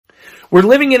We're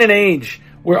living in an age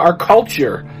where our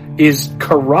culture is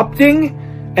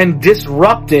corrupting and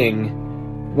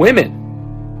disrupting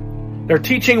women. They're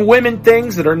teaching women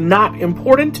things that are not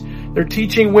important. They're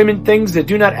teaching women things that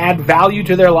do not add value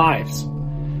to their lives.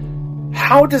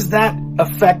 How does that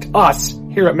affect us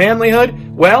here at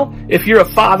Manlyhood? Well, if you're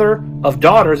a father of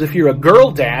daughters, if you're a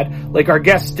girl dad, like our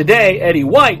guest today, Eddie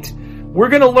White, we're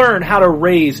going to learn how to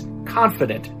raise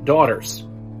confident daughters.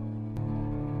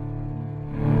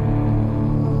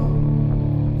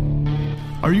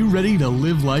 Are you ready to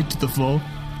live life to the full?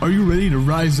 Are you ready to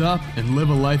rise up and live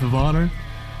a life of honor?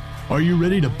 Are you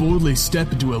ready to boldly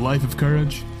step into a life of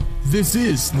courage? This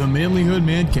is the Manlyhood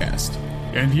Mancast.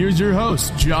 And here's your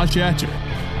host, Josh Hatcher.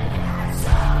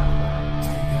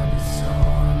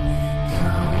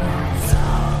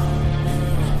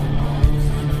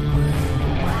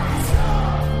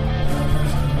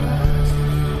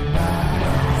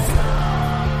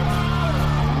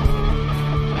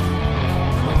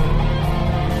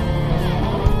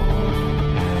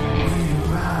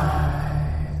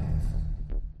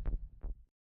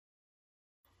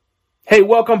 Hey,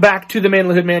 welcome back to the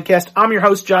Manlyhood Mancast. I'm your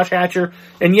host, Josh Hatcher,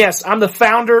 and yes, I'm the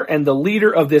founder and the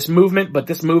leader of this movement, but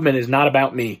this movement is not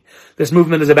about me. This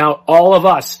movement is about all of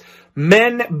us,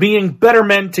 men being better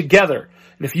men together.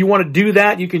 And if you want to do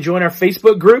that, you can join our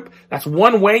Facebook group. That's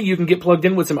one way you can get plugged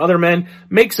in with some other men,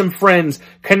 make some friends,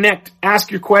 connect,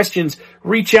 ask your questions,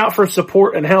 reach out for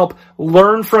support and help,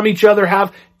 learn from each other,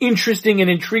 have interesting and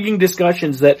intriguing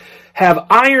discussions that have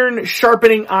iron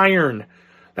sharpening iron.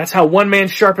 That's how one man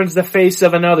sharpens the face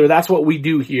of another. That's what we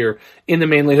do here in the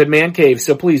Manlyhood Man Cave.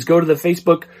 So please go to the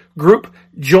Facebook group,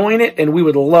 join it, and we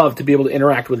would love to be able to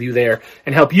interact with you there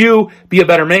and help you be a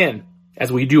better man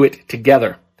as we do it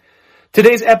together.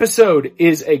 Today's episode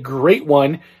is a great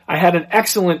one. I had an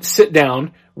excellent sit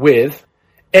down with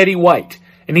Eddie White,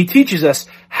 and he teaches us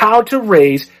how to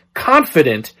raise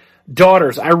confident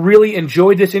daughters. I really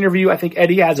enjoyed this interview. I think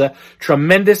Eddie has a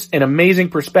tremendous and amazing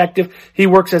perspective. He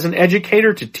works as an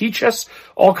educator to teach us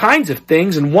all kinds of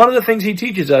things. And one of the things he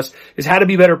teaches us is how to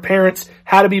be better parents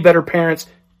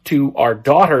to our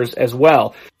daughters as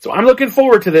well. So I'm looking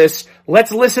forward to this.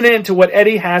 Let's listen in to what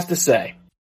Eddie has to say.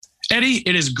 Eddie,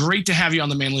 it is great to have you on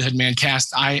the Manlyhood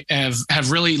Mancast. I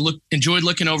have really enjoyed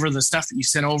looking over the stuff that you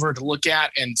sent over to look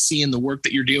at and seeing the work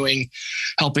that you're doing,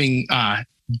 helping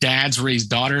dads raise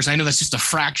daughters. I know that's just a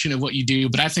fraction of what you do,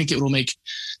 but I think it will make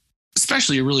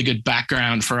especially a really good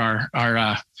background for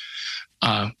our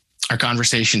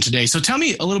conversation today. So tell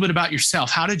me a little bit about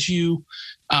yourself. How did you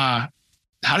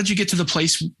get to the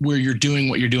place where you're doing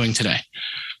what you're doing today?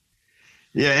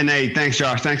 Yeah. And hey, thanks,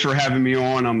 Josh. Thanks for having me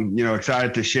on. I'm,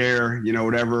 excited to share,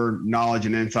 whatever knowledge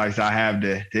and insights I have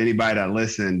to anybody that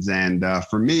listens. And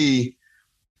for me,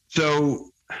 so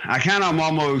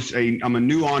I'm a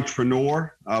new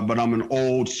entrepreneur, but I'm an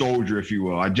old soldier, if you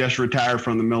will. I just retired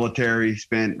from the military,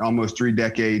 spent almost 3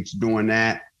 decades doing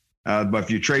that. But if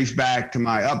you trace back to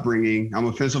my upbringing, I'm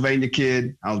a Pennsylvania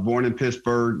kid. I was born in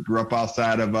Pittsburgh, grew up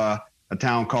outside of a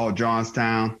town called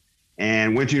Johnstown,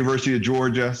 and went to University of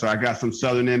Georgia. So I got some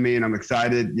Southern in me, and I'm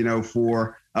excited,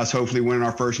 for us hopefully winning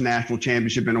our first national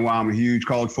championship in a while. I'm a huge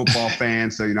college football fan,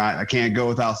 so, I can't go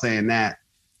without saying that.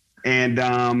 And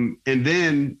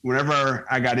then whenever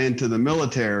I got into the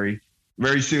military,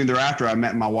 very soon thereafter, I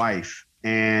met my wife,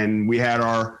 and we had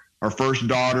our first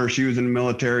daughter. She was in the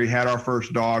military, had our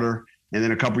first daughter. And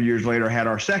then a couple years later, had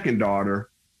our second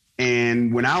daughter.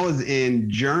 And when I was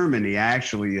in Germany,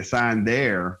 actually assigned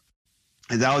there,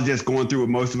 as I was just going through what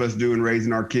most of us do in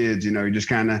raising our kids, just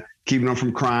kind of keeping them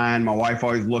from crying. My wife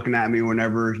always looking at me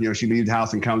whenever, she leaves the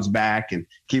house and comes back, and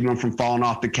keeping them from falling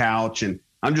off the couch. And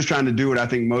I'm just trying to do what I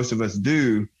think most of us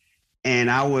do. And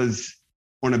I was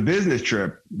on a business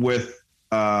trip with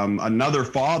another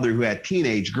father who had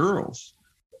teenage girls.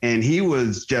 And he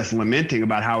was just lamenting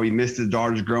about how he missed his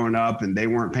daughters growing up and they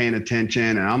weren't paying attention.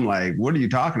 And I'm like, what are you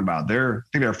talking about? I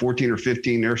think they're 14 or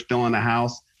 15. They're still in the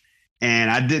house. And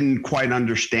I didn't quite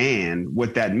understand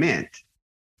what that meant.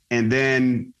 And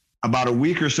then about a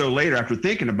week or so later, after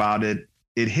thinking about it,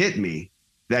 it hit me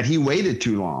that he waited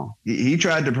too long. He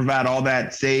tried to provide all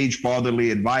that sage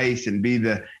fatherly advice and be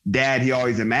the dad he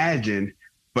always imagined.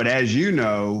 But as you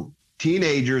know,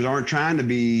 teenagers aren't trying to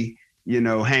be,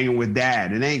 hanging with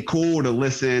dad. It ain't cool to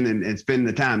listen and spend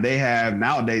the time.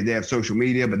 Nowadays they have social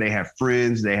media, but they have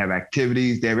friends, they have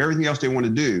activities, they have everything else they want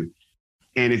to do.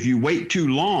 And if you wait too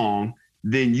long,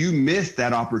 then you miss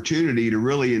that opportunity to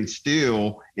really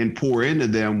instill and pour into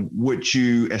them what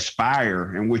you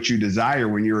aspire and what you desire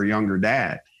when you're a younger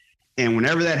dad. And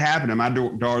whenever that happened, and my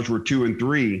daughters were 2 and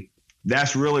 3,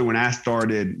 that's really when I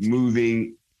started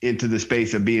moving into the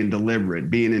space of being deliberate,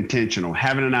 being intentional,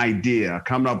 having an idea,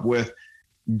 coming up with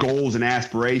goals and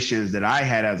aspirations that I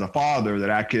had as a father that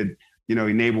I could,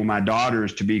 enable my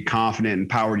daughters to be confident,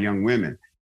 empowered young women.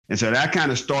 And so that kind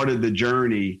of started the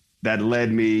journey that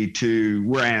led me to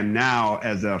where I am now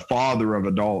as a father of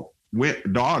adult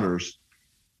daughters.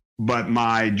 But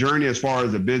my journey as far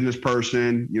as a business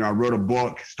person, I wrote a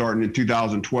book starting in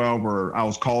 2012 where I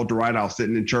was called to write. I was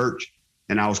sitting in church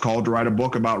and I was called to write a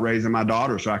book about raising my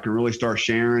daughter so I could really start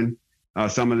sharing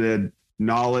some of the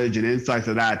knowledge and insights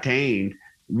that I attained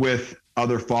with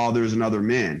other fathers and other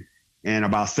men. And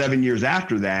about 7 years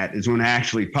after that is when I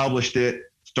actually published it,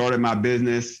 started my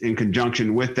business in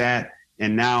conjunction with that.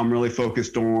 And now I'm really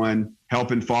focused on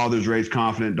helping fathers raise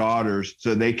confident daughters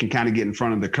so they can kind of get in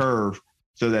front of the curve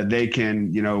so that they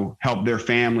can, help their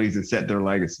families and set their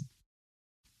legacy.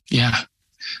 Yeah.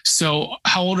 So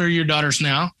how old are your daughters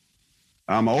now?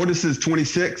 My oldest is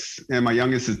 26 and my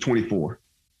youngest is 24.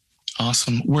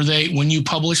 Awesome. Were they, when you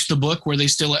published the book, were they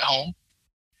still at home?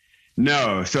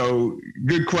 No. So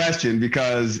good question,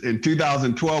 because in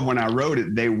 2012, when I wrote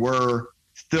it, they were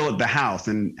still at the house.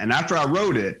 And after I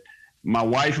wrote it, my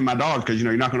wife and my daughter, because,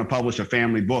 you're not going to publish a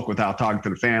family book without talking to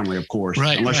the family, of course,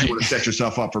 unless you want to set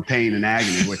yourself up for pain and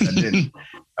agony, which I didn't.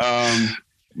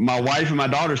 My wife and my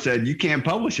daughter said, you can't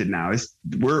publish it now.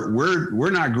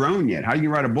 We're not grown yet. How you can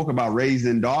write a book about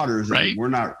raising daughters? Right. And we're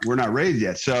not raised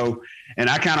yet. So, and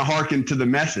I kind of hearkened to the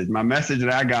message. My message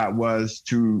that I got was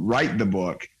to write the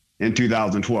book in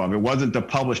 2012. It wasn't to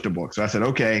publish the book. So I said,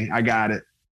 okay, I got it.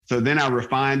 So then I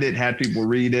refined it, had people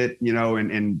read it,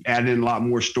 and added in a lot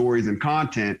more stories and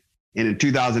content. And in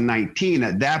 2019,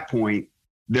 at that point,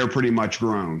 they're pretty much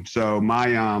grown. So my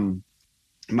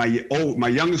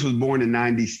youngest was born in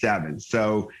 97.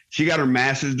 So she got her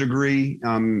master's degree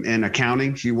in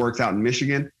accounting. She works out in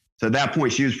Michigan. So at that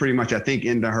point, she was pretty much, I think,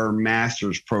 into her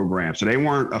master's program. So they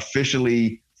weren't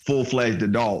officially full-fledged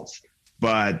adults,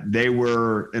 but they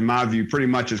were, in my view, pretty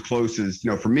much as close as,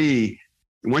 for me,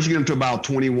 once you get into about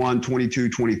 21, 22,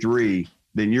 23,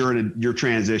 then you're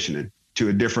transitioning to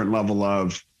a different level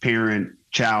of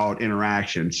parent-child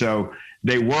interaction. So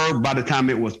they were, by the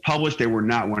time it was published, they were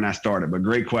not when I started. But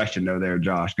great question, though, there,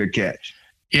 Josh. Good catch.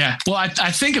 Yeah. Well,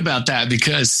 I think about that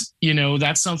because,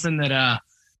 that's something that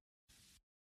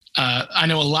I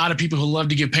know a lot of people who love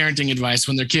to give parenting advice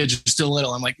when their kids are still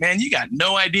little. I'm like, man, you got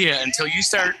no idea until you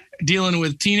start dealing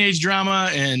with teenage drama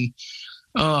and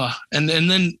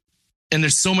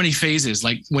there's so many phases.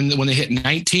 Like when they hit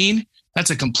 19, that's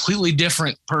a completely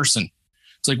different person.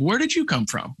 It's like, where did you come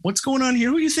from? What's going on here?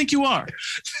 Who do you think you are?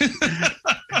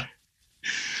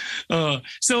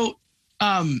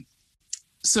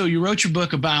 So you wrote your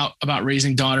book about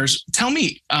raising daughters. Tell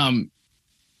me,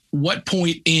 what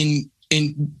point in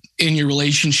your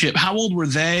relationship, how old were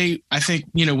they? I think,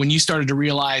 when you started to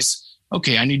realize,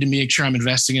 okay, I need to make sure I'm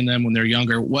investing in them when they're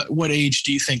younger. What age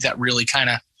do you think that really kind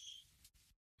of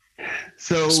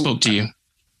spoke to you?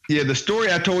 Yeah, the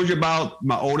story I told you about,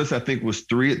 my oldest, I think, was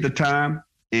 3 at the time.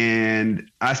 And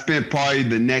I spent probably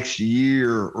the next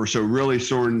year or so really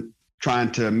sort of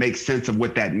trying to make sense of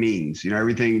what that means.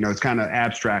 Everything, it's kind of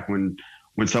abstract when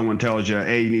someone tells you,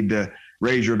 hey, you need to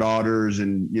raise your daughters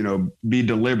and, be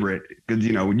deliberate. Because,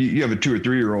 when you have a 2 or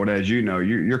 3 year old, as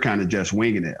you're kind of just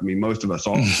winging it. I mean, most of us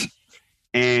are.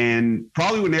 And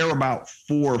probably when they were about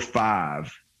 4 or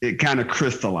 5, it kind of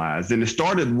crystallized. And it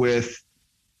started with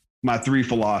my 3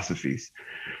 philosophies.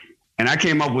 And I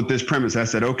came up with this premise. I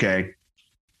said, okay,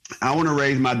 I want to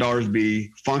raise my daughters to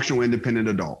be functional, independent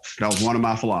adults. That was one of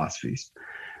my philosophies.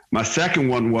 My second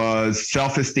one was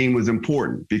self-esteem was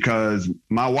important because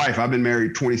my wife, I've been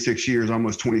married 26 years,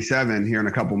 almost 27 here in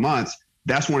a couple months.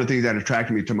 That's one of the things that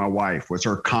attracted me to my wife was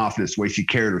her confidence, the way she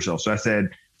carried herself. So I said,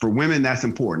 for women, that's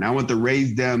important. I want to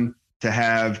raise them to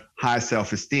have high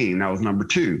self-esteem. That was number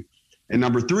 2. And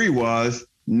number 3 was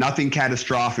nothing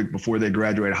catastrophic before they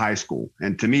graduate high school.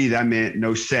 And to me, that meant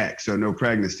no sex, so no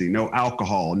pregnancy, no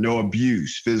alcohol, no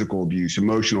abuse, physical abuse,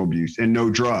 emotional abuse, and no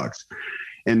drugs.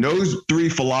 And those 3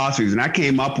 philosophies, and I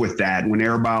came up with that when they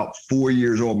were about 4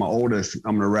 years old. My oldest,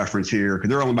 I'm going to reference here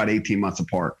because they're only about 18 months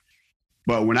apart.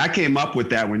 But when I came up with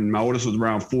that, when my oldest was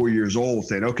around 4 years old,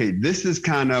 said, okay, this is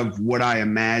kind of what I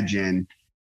imagine,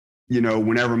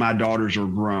 whenever my daughters are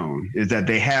grown, is that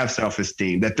they have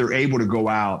self-esteem, that they're able to go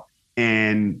out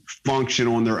and function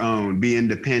on their own, be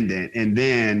independent. And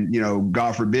then,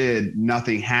 God forbid,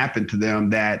 nothing happened to them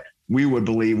that we would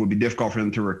believe would be difficult for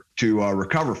them to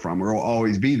recover from or will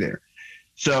always be there.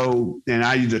 So, and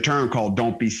I use a term called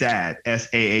don't be sad,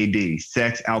 SAAD,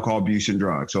 sex, alcohol, abuse, and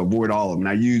drugs. So avoid all of them. And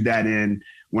I use that in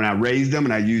when I raised them,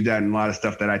 and I use that in a lot of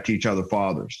stuff that I teach other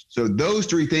fathers. So those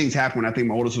three things happened when I think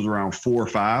my oldest was around 4 or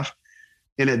 5.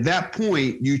 And at that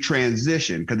point, you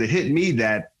transition, because it hit me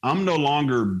that I'm no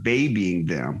longer babying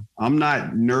them. I'm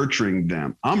not nurturing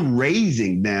them. I'm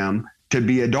raising them to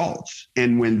be adults.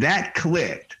 And when that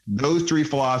clicked, those three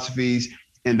philosophies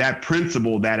and that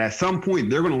principle that at some point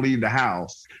they're going to leave the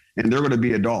house and they're going to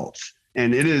be adults.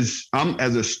 And it is,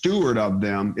 as a steward of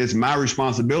them, it's my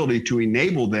responsibility to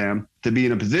enable them to be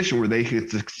in a position where they can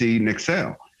succeed and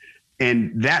excel.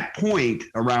 And that point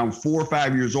around 4 or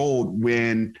 5 years old,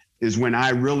 when I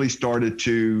really started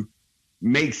to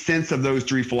make sense of those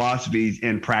three philosophies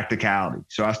and practicality.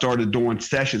 So I started doing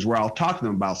sessions where I'll talk to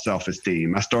them about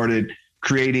self-esteem. I started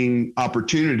creating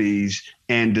opportunities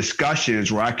and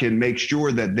discussions where I can make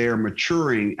sure that they're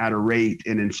maturing at a rate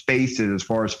and in spaces as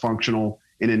far as functional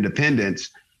and independence,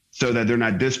 so that they're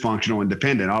not dysfunctional and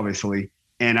dependent, obviously.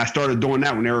 And I started doing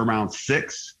that when they were around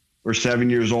 6 or 7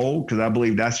 years old, because I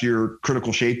believe that's your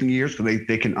critical shaping years, because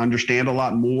they can understand a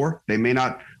lot more. They may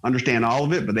not understand all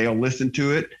of it, but they'll listen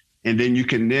to it. And then you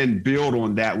can then build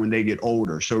on that when they get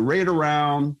older. So right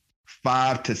around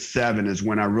 5 to 7 is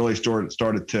when I really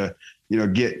started to,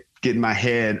 get my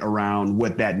head around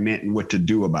what that meant and what to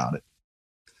do about it.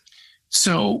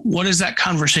 So what does that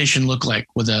conversation look like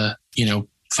with a,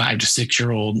 5 to 6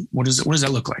 year old? What does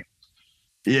that look like?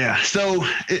 Yeah. So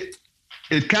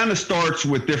it kind of starts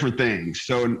with different things.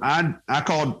 So I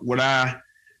called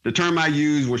the term I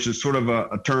use, which is sort of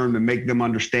a term to make them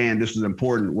understand this is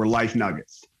important, were life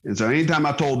nuggets. And so anytime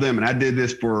I told them, and I did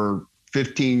this for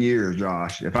 15 years,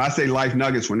 Josh, if I say life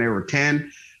nuggets when they were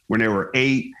 10, when they were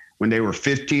 8, when they were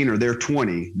 15 or they're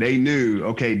 20, they knew,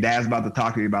 okay, Dad's about to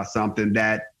talk to me about something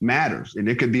that matters. And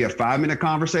it could be a 5-minute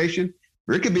conversation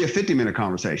or it could be a 50-minute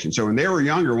conversation. So when they were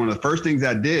younger, one of the first things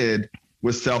I did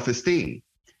was self-esteem.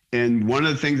 And one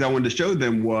of the things I wanted to show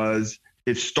them was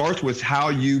it starts with how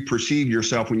you perceive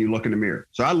yourself when you look in the mirror.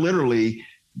 So I literally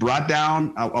brought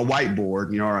down a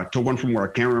whiteboard, I took one from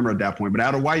work, I can't remember at that point, but I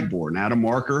had a whiteboard and I had a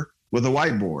marker with a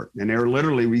whiteboard. And they were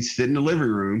literally, we sit in the living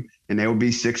room and they would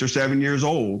be 6 or 7 years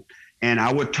old. And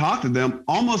I would talk to them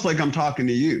almost like I'm talking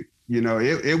to you.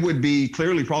 It would be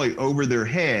clearly probably over their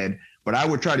head, but I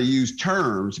would try to use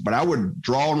terms, but I would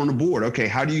draw it on the board. Okay,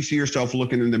 how do you see yourself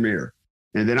looking in the mirror?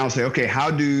 And then I'll say, okay, how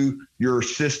do your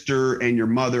sister and your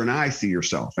mother and I see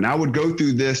yourself? And I would go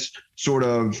through this sort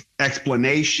of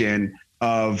explanation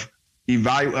of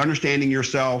understanding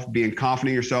yourself, being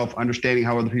confident in yourself, understanding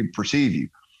how other people perceive you.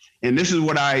 And this is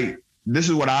what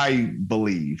I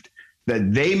believed,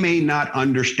 that they may not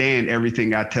understand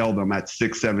everything I tell them at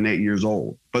 6, 7, 8 years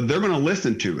old, but they're going to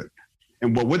listen to it.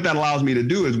 And what that allows me to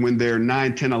do is when they're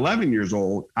 9, 10, 11 years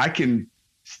old, I can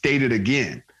state it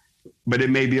again, but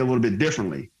it may be a little bit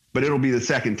differently, but it'll be the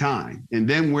second time. And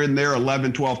then when they're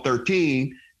 11, 12,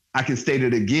 13, I can state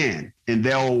it again, and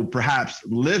they'll perhaps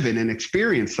live it and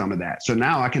experience some of that. So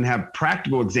now I can have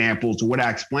practical examples of what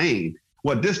I explained.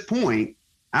 Well, at this point,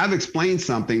 I've explained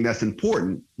something that's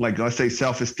important, like let's say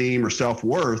self-esteem or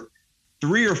self-worth,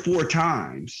 3 or 4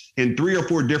 times in 3 or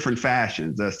 4 different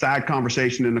fashions: a side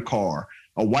conversation in the car,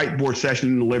 a whiteboard session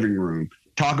in the living room,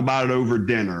 talk about it over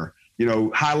dinner,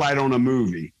 highlight on a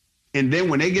movie. And then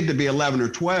when they get to be 11 or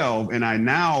 12 and I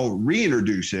now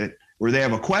reintroduce it, or they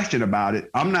have a question about it,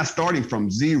 I'm not starting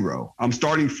from zero. I'm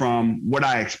starting from what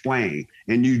I explained.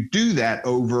 And you do that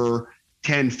over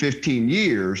 10, 15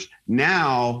 years.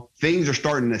 Now things are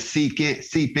starting to seep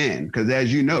in, because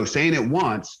as you know, saying it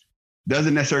once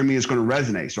doesn't necessarily mean it's going to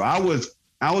resonate. So I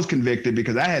was convicted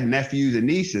because I had nephews and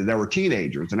nieces that were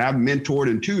teenagers, and I've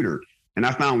mentored and tutored. And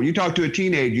I found when you talk to a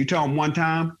teenager, you tell them one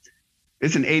time,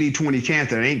 it's an 80-20 chance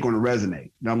that it ain't going to resonate.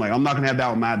 And I'm like, I'm not going to have that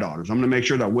with my daughters. I'm going to make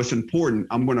sure that what's important,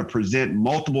 I'm going to present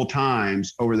multiple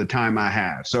times over the time I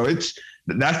have. So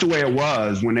that's the way it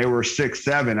was when they were 6,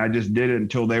 7. I just did it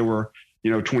until they were,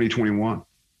 20, 21.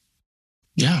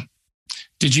 Yeah.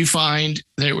 Did you find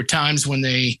there were times when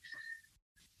they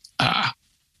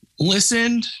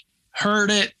listened, heard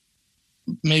it?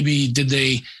 Maybe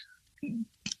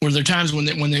were there times when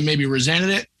they maybe resented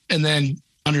it and then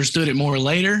understood it more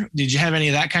later? Did you have any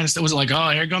of that kind of stuff? Was it like, oh,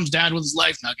 here comes Dad with his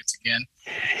life nuggets again?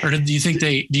 Or do you think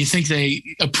they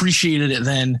appreciated it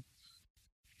then?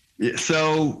 Yeah,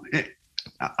 so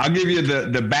I'll give you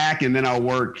the back, and then I'll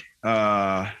work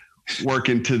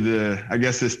into the, I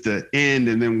guess it's the end,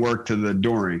 and then work to the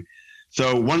during.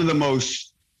 So one of the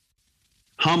most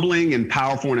humbling and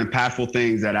powerful and impactful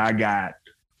things that I got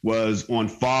was on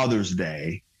Father's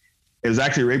Day. It was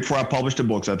actually right before I published the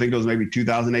book. So I think it was maybe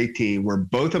 2018, where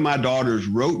both of my daughters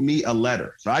wrote me a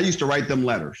letter. So I used to write them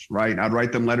letters, right? I'd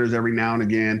write them letters every now and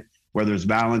again. whether it's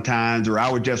Valentine's, or I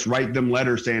would just write them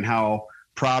letters saying how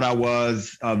proud I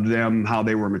was of them, how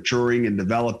they were maturing and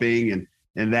developing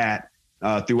and that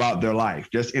throughout their life,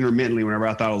 just intermittently whenever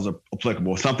I thought it was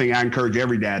applicable. Something I encourage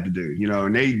every dad to do,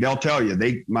 and they'll tell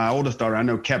you, my oldest daughter, I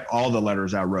know, kept all the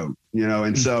letters I wrote,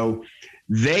 and so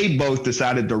they both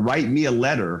decided to write me a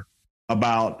letter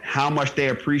about how much they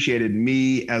appreciated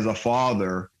me as a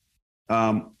father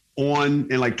in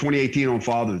like 2018 on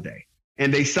Father's Day.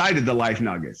 And they cited the life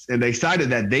nuggets, and they cited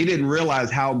that they didn't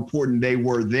realize how important they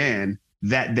were then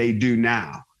that they do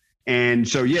now. And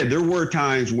so, yeah, there were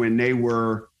times when they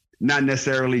were not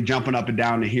necessarily jumping up and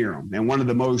down to hear them. And one of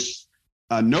the most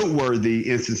noteworthy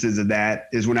instances of that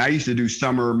is when I used to do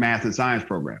summer math and science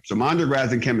programs. So my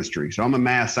undergrad's in chemistry, so I'm a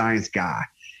math science guy.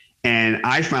 And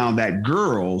I found that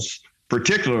girls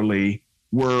particularly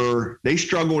they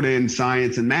struggled in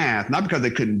science and math, not because they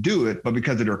couldn't do it, but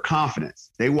because of their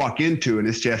confidence. They walk into, and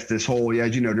it's just this whole,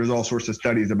 as you know, there's all sorts of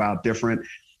studies about different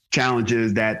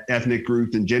challenges that ethnic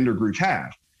groups and gender groups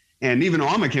have. And even though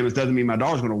I'm a chemist, doesn't mean my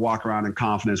daughter's going to walk around in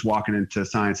confidence walking into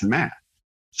science and math.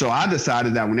 So I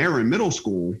decided that when they were in middle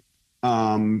school,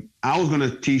 I was going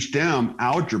to teach them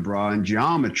algebra and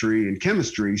geometry and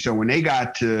chemistry. So when they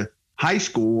got to high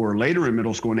school or later in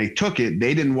middle school and they took it,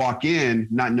 they didn't walk in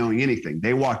not knowing anything.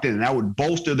 They walked in, and that would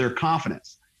bolster their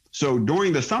confidence. So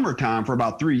during the summertime for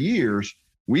about 3 years,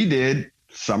 we did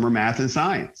summer math and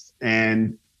science,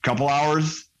 and couple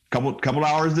hours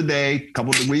a day,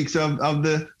 couple of weeks of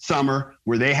the summer.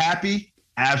 Were they happy?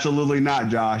 Absolutely not,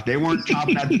 Josh. They weren't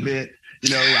chomping at the bit.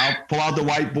 I'll pull out the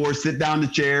whiteboard, sit down the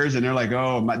chairs, and they're like,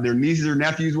 their nieces or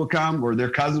nephews will come, or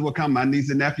their cousins will come. My nieces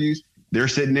and nephews, they're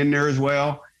sitting in there as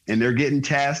well, and they're getting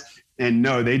tests. And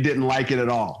no, they didn't like it at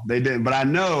all. They didn't. But I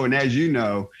know, and as you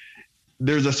know,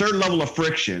 there's a certain level of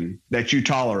friction that you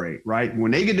tolerate, right?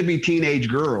 When they get to be teenage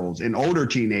girls and older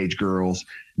teenage girls,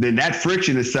 then that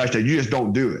friction is such that you just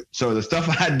don't do it. So the stuff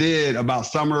I did about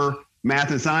summer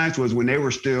math and science was when they were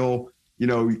still,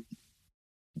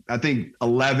 I think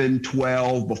 11,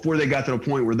 12, before they got to the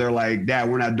point where they're like, Dad,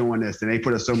 we're not doing this. And they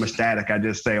put us so much static. I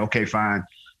just say, okay, fine.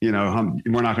 We're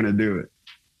not going to do it.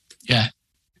 Yeah.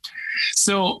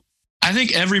 So I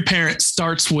think every parent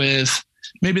starts with,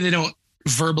 maybe they don't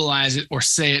verbalize it or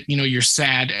say it, your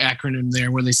SAD acronym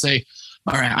there, where they say,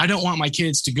 all right, I don't want my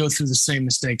kids to go through the same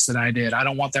mistakes that I did. I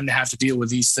don't want them to have to deal with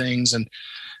these things. And,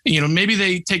 maybe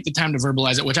they take the time to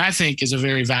verbalize it, which I think is a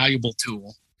very valuable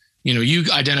tool. You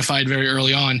identified very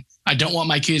early on, I don't want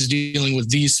my kids dealing with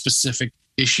these specific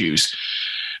issues,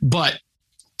 but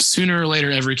sooner or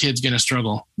later, every kid's going to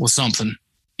struggle with something.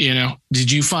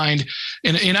 Did you find,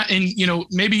 and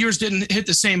maybe yours didn't hit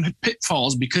the same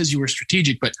pitfalls because you were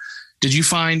strategic, but did you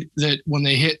find that when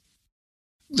they hit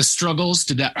the struggles,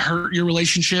 did that hurt your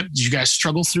relationship? Did you guys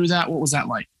struggle through that? What was that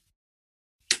like?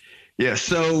 Yeah.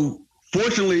 So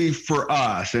fortunately for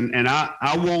us, and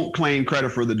I won't claim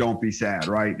credit for the don't be sad,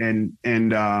 right?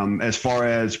 And as far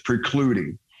as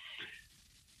precluding,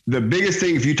 the biggest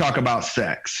thing, if you talk about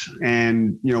sex,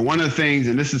 and one of the things,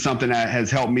 and this is something that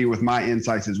has helped me with my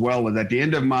insights as well, is at the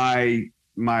end of my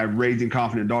Raising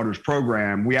Confident Daughters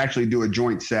program, we actually do a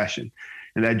joint session.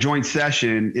 And that joint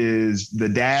session is the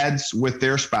dads with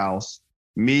their spouse,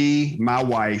 me, my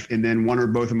wife, and then one or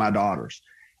both of my daughters.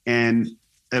 And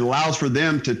it allows for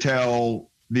them to tell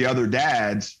the other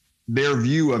dads their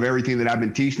view of everything that I've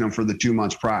been teaching them for the 2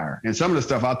 months prior. And some of the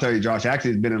stuff, I'll tell you, Josh,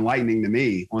 actually has been enlightening to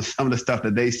me on some of the stuff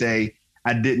that they say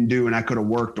I didn't do and I could have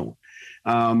worked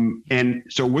on. And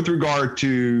so with regard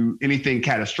to anything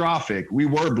catastrophic, we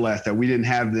were blessed that we didn't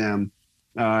have them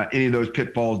any of those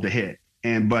pitfalls to hit.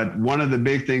 But one of the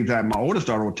big things that my oldest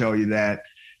daughter will tell you, that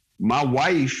my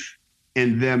wife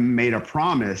and them made a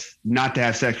promise not to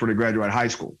have sex before they graduate high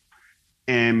school.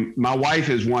 And my wife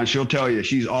is one, she'll tell you,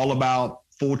 she's all about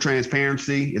full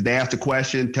transparency. If they ask a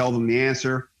question, tell them the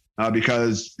answer,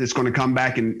 because it's going to come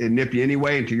back and nip you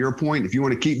anyway. And to your point, if you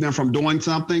want to keep them from doing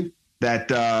something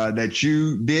that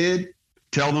you did,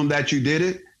 tell them that you did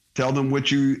it, tell them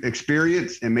what you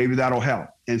experienced, and maybe that'll help.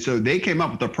 And so they came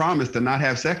up with a promise to not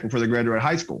have sex before they graduated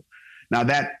high school. Now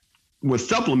that was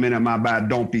supplemented by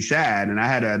don't be sad. And I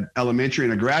had an elementary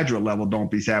and a graduate level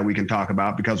don't be sad we can talk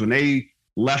about, because when they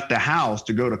left the house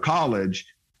to go to college,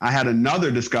 I had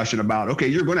another discussion about, okay,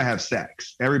 you're going to have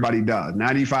sex. Everybody does.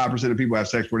 95% of people have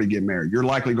sex before they get married. You're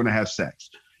likely going to have sex.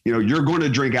 You're going to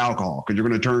drink alcohol because you're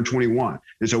going to turn 21.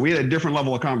 And so we had a different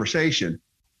level of conversation.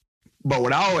 But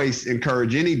what I always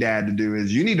encourage any dad to do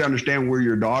is you need to understand where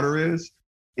your daughter is,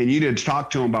 and you need to talk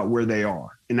to them about where they are.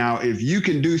 And now, if you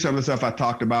can do some of the stuff I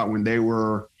talked about when they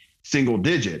were single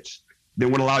digits,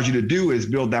 then what allows you to do is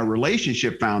build that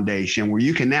relationship foundation where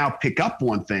you can now pick up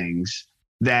on things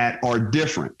that are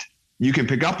different. You can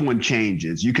pick up on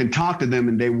changes. You can talk to them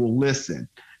and they will listen.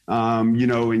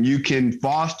 And you can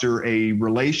foster a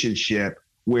relationship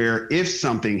where if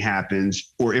something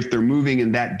happens or if they're moving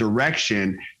in that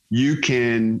direction, you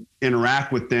can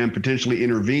interact with them, potentially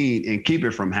intervene and keep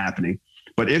it from happening.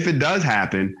 But if it does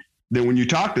happen, then when you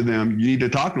talk to them, you need to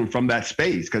talk to them from that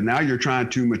space, because now you're trying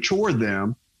to mature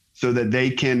them so that they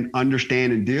can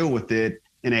understand and deal with it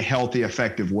in a healthy,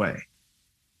 effective way.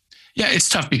 Yeah, it's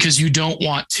tough because you don't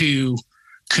want to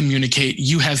communicate,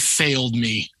 you have failed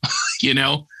me,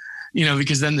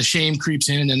 because then the shame creeps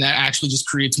in and then that actually just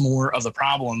creates more of the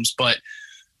problems. But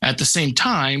at the same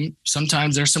time,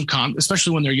 sometimes there's some,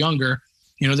 especially when they're younger,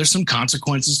 there's some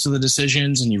consequences to the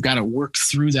decisions and you've got to work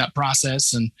through that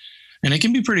process. And it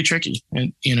can be pretty tricky.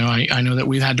 And, I know that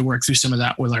we've had to work through some of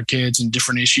that with our kids and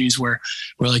different issues where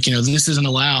we're like, this isn't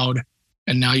allowed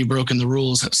and now you've broken the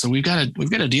rules. So we've got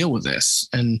to deal with this.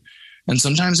 And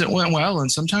sometimes it went well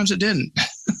and sometimes it didn't.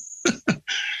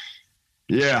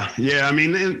 Yeah. I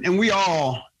mean, and we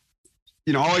all,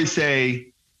 always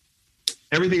say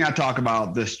everything I talk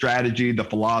about, the strategy, the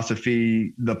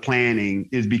philosophy, the planning,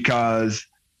 is because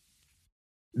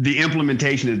the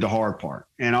implementation is the hard part.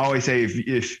 And I always say,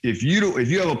 if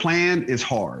you have a plan, it's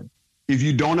hard. If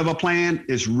you don't have a plan,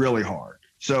 it's really hard.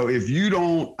 So if you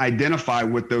don't identify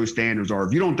what those standards are,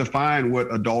 if you don't define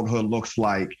what adulthood looks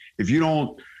like, if you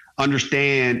don't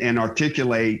understand and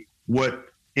articulate what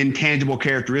intangible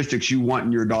characteristics you want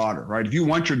in your daughter, right? If you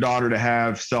want your daughter to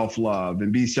have self-love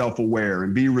and be self-aware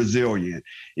and be resilient,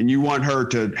 and you want her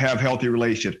to have healthy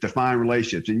relationships, define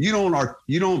relationships, and you don't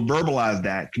verbalize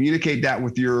that, communicate that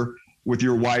with your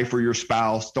wife or your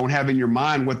spouse, don't have in your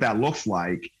mind what that looks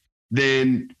like,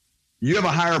 then you have a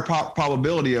higher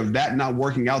probability of that not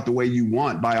working out the way you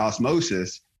want by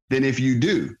osmosis than if you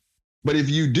do. But if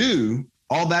you do,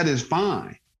 all that is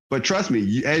fine. But trust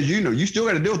me, as you still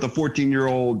got to deal with a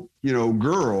 14-year-old,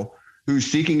 girl who's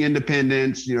seeking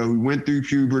independence, who went through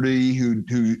puberty, who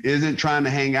isn't trying to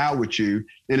hang out with you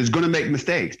and is going to make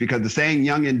mistakes, because the saying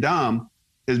young and dumb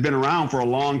has been around for a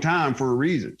long time for a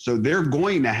reason. So they're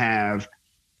going to have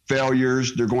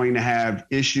failures. They're going to have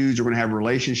issues. They're going to have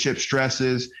relationship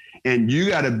stresses. And you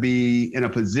got to be in a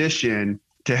position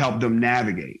to help them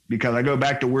navigate, because I go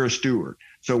back to we're a steward.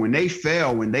 So when they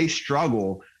fail, when they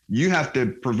struggle, you have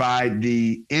to provide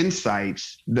the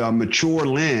insights, the mature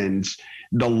lens,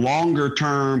 the longer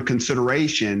term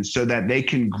considerations so that they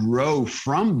can grow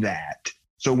from that.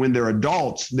 So when they're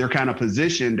adults, they're kind of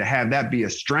positioned to have that be a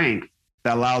strength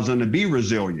that allows them to be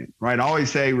resilient, right? I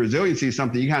always say resiliency is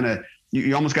something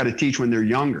you almost got to teach when they're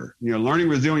younger. Learning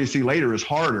resiliency later is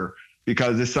harder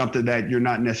because it's something that you're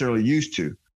not necessarily used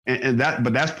to.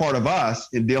 But that's part of us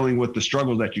in dealing with the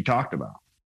struggles that you talked about.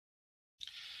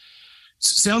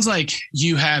 Sounds like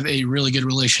you have a really good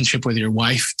relationship with your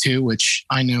wife too, which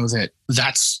I know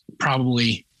that's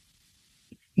probably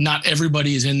not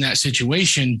everybody is in that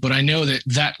situation, but I know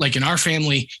that like in our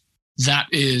family,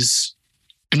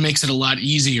 it makes it a lot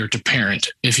easier to parent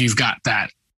if you've got that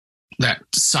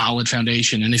solid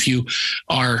foundation. And if you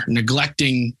are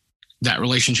neglecting that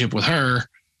relationship with her, it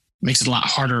makes it a lot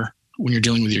harder when you're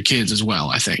dealing with your kids as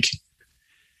well, I think.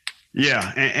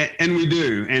 Yeah. And we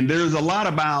do. And there's a lot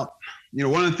about,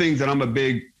 one of the things that I'm a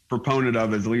big proponent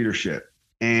of is leadership.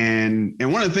 And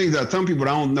one of the things that some people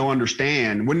don't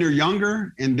understand when they're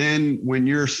younger and then when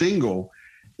you're single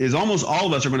is almost all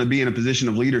of us are going to be in a position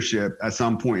of leadership at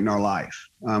some point in our life.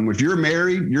 If you're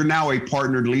married, you're now a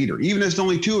partnered leader, even if it's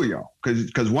only two of y'all,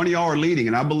 because one of y'all are leading.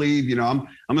 And I believe, I'm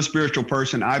a spiritual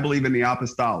person. I believe in the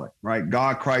apostolic, right?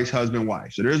 God, Christ, husband,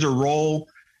 wife. So there's a role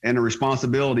and a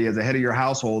responsibility as a head of your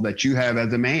household that you have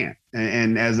as a man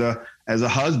and as a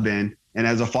husband and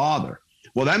as a father.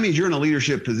 Well, that means you're in a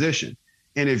leadership position.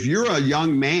 And if you're a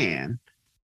young man,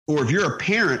 or if you're a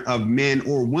parent of men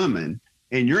or women,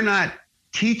 and you're not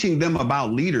teaching them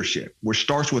about leadership, which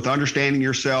starts with understanding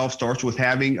yourself, starts with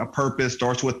having a purpose,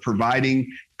 starts with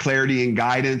providing clarity and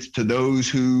guidance to those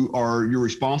who you're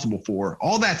responsible for,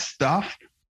 all that stuff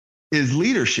is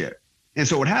leadership. And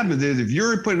so what happens is if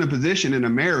you're put in a position in a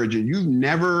marriage and you've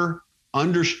never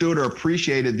understood or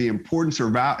appreciated the importance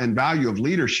and value of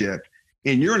leadership,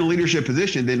 and you're in a leadership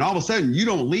position, then all of a sudden you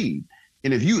don't lead.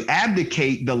 And if you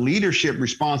abdicate the leadership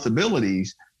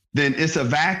responsibilities, then it's a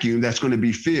vacuum that's going to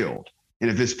be filled.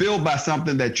 And if it's filled by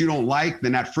something that you don't like,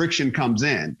 then that friction comes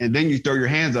in. And then you throw your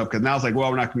hands up because now it's like, well,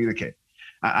 we're not communicating.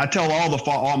 I tell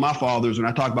all my fathers when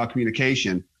I talk about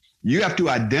communication, you have to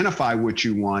identify what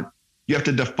you want. You have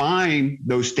to define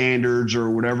those standards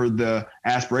or whatever the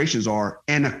aspirations are.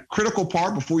 And a critical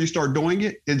part before you start doing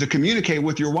it is to communicate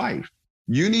with your wife.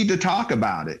 You need to talk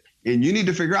about it. And you need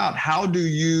to figure out, how do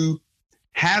you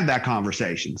have that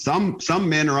conversation? Some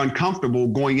men are uncomfortable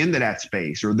going into that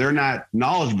space, or they're not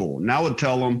knowledgeable. And I would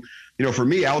tell them, for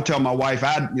me, I would tell my wife,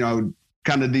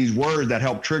 kind of these words that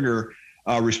help trigger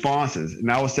responses.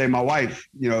 And I would say, my wife,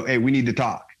 hey, we need to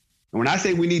talk. And when I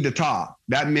say we need to talk,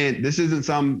 that meant this isn't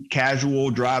some casual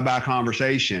drive-by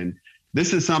conversation.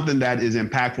 This is something that is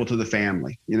impactful to the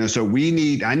family. So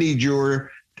I need your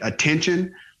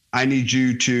attention. I need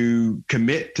you to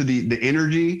commit to the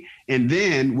energy. And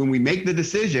then when we make the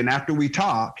decision after we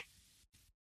talk,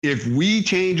 if we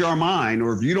change our mind,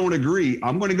 or if you don't agree,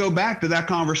 I'm going to go back to that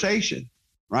conversation,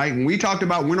 right? When we talked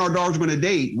about when our daughter's going to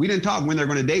date, we didn't talk when they're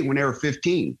going to date when they were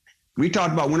 15. We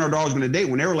talked about when our daughter's going to date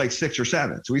when they were like 6 or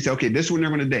 7. So we said, okay, this is when they're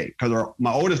going to date. Because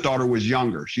my oldest daughter was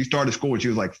younger. She started school when she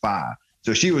was like 5.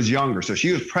 So she was younger. So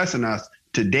she was pressing us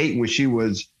to date when she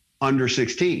was under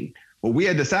 16. Well, we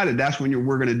had decided that's when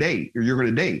we're going to date, or you're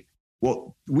going to date.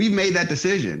 Well, we've made that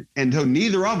decision. And so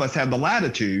neither of us have the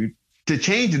latitude to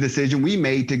change the decision we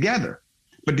made together.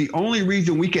 But the only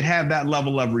reason we could have that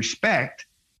level of respect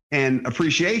and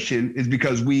appreciation is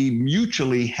because we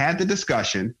mutually had the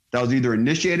discussion that was either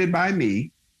initiated by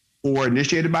me or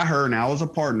initiated by her, and I was a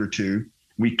partner to.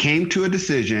 We came to a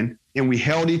decision and we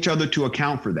held each other to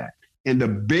account for that. And the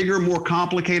bigger, more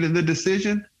complicated the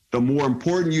decision, the more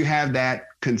important you have that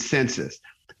consensus.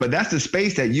 But that's the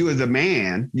space that you as a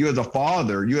man, you as a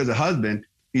father, you as a husband,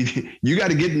 you got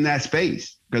to get in that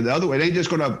space, because the other way, they ain't just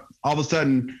going to all of a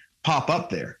sudden pop up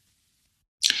there.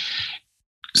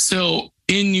 So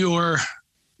in your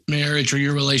marriage or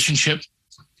your relationship,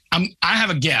 I have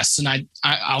a guess, and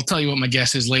I'll tell you what my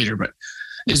guess is later, but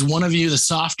is one of you the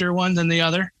softer one than the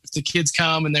other? If the kids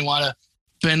come and they want to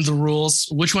bend the rules,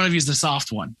 which one of you is the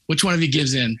soft one? Which one of you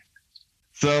gives in?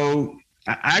 So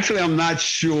actually, I'm not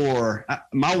sure.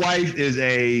 My wife is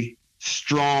a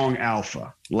strong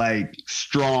alpha,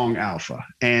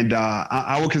 and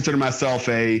I would consider myself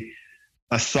a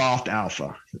soft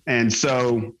alpha. And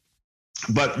so,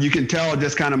 but you can tell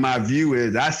just kind of my view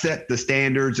is I set the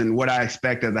standards and what I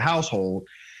expect as a household.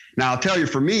 Now, I'll tell you,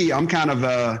 for me, I'm kind of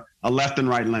a left and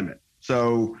right limit.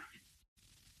 So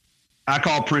I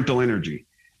call parental energy.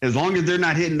 As long as they're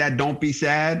not hitting that don't be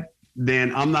sad,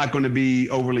 then I'm not going to be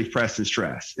overly pressed and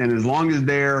stressed. And as long as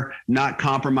they're not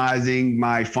compromising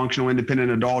my functional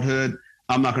independent adulthood,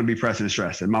 I'm not going to be pressed and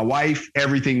stressed. And my wife,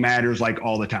 everything matters like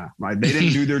all the time, right? They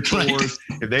didn't do their chores.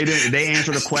 If they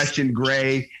answered a question,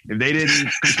 gray. If they didn't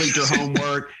complete their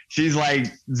homework, she's like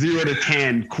 0 to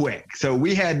 10 quick. So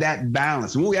we had that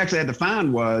balance. And what we actually had to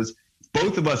find was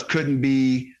both of us couldn't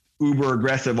be uber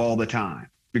aggressive all the time,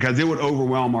 because it would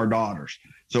overwhelm our daughters.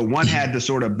 So one had to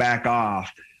sort of back off.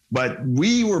 But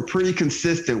we were pretty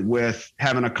consistent with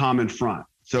having a common front.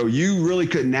 So you really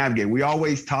couldn't navigate. We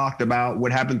always talked about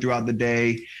what happened throughout the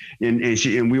day,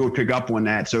 and we would pick up on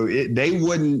that. So they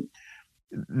wouldn't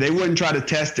try to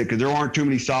test it, because there aren't too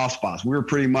many soft spots. We were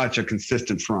pretty much a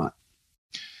consistent front.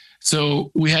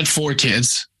 So we had 4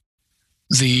 kids.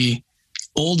 The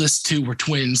oldest 2 were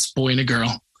twins, boy and a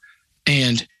girl.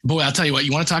 And boy, I'll tell you what,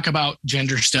 you want to talk about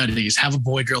gender studies, have a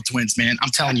boy, girl twins, man.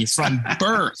 I'm telling you, from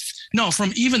birth,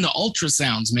 from even the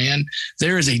ultrasounds, man,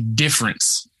 there is a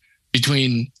difference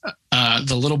between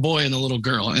the little boy and the little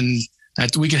girl. And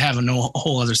that we could have a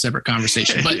whole other separate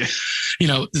conversation. But,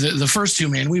 the first 2,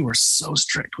 man, we were so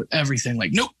strict with everything.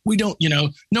 Like, nope, we don't,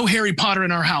 no Harry Potter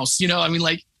in our house, and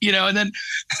then,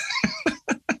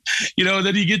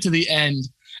 then you get to the end.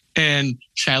 And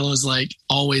Shiloh's like,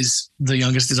 always, the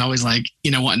youngest is always like,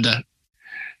 wanting to,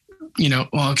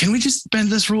 well, can we just bend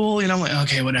this rule? I'm like,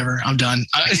 okay, whatever, I'm done.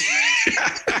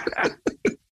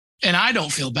 And I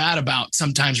don't feel bad about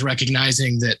sometimes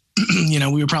recognizing that,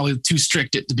 we were probably too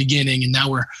strict at the beginning, and now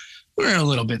we're a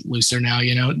little bit looser now,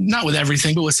 not with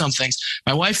everything, but with some things.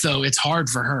 My wife, though, it's hard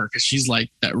for her because she's like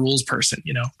that rules person,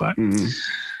 but,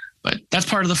 but that's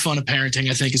part of the fun of parenting,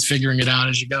 I think, is figuring it out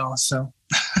as you go. So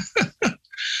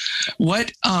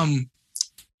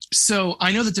so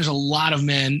I know that there's a lot of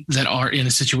men that are in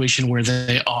a situation where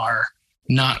they are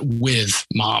not with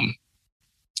mom.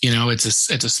 It's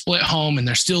a split home, and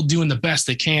they're still doing the best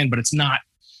they can, but it's not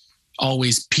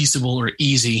always peaceable or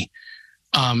easy.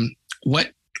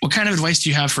 What kind of advice do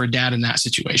you have for a dad in that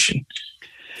situation?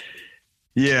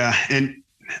 Yeah. And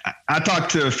I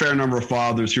talked to a fair number of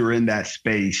fathers who are in that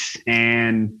space.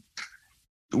 And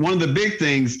one of the big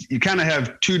things, you kind of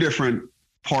have 2 different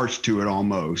parts to it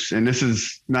almost. And this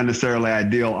is not necessarily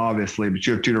ideal, obviously, but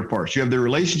you have 2 different parts. You have the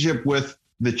relationship with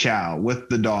the child, with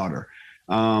the daughter.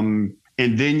 And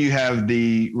then you have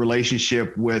the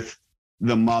relationship with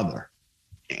the mother.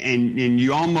 And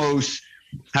you almost,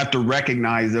 have to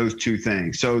recognize those two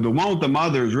things. So the one with the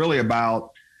mother is really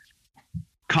about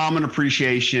common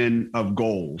appreciation of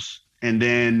goals. And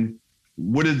then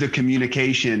what is the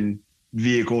communication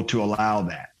vehicle to allow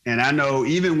that? And I know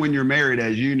even when you're married,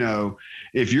 as you know,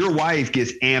 if your wife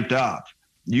gets amped up,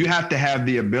 you have to have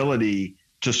the ability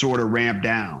to sort of ramp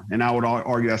down. And I would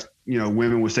argue that's,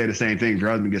 women would say the same thing if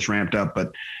your husband gets ramped up.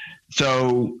 But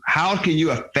so how can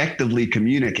you effectively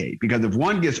communicate? Because if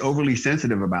one gets overly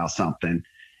sensitive about something,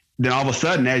 then all of a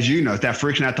sudden, as you know, it's that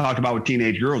friction I talked about with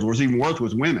teenage girls, or it's even worse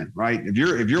with women, right? If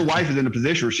your wife is in a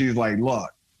position where she's like, look,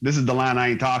 this is the line, I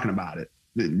ain't talking about it.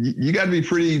 You got to be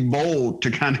pretty bold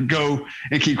to kind of go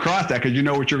and keep cross that, because you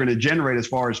know what you're going to generate as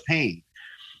far as pain.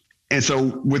 And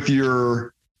so with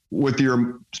your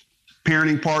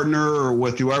parenting partner or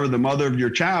with whoever the mother of your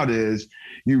child is,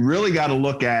 you really got to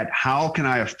look at how can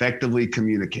I effectively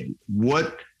communicate?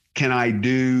 What can I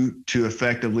do to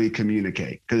effectively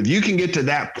communicate? Because if you can get to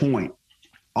that point,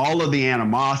 all of the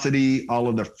animosity, all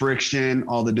of the friction,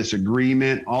 all the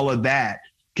disagreement, all of that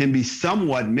can be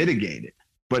somewhat mitigated.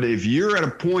 But if you're at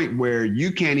a point where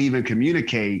you can't even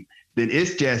communicate, then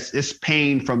it's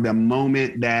pain from the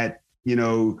moment that,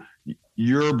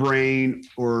 your brain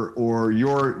or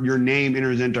your name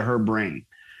enters into her brain.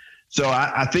 So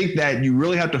I think that you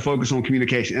really have to focus on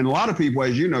communication. And a lot of people,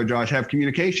 as you know, Josh, have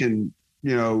communication,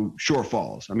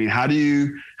 shortfalls. I mean, how do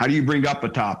you bring up a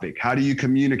topic? How do you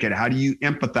communicate? How do you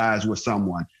empathize with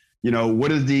someone?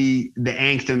 What is the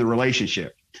angst in the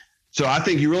relationship? So I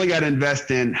think you really got to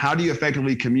invest in how do you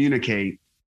effectively communicate?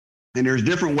 And there's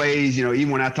different ways,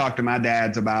 even when I talk to my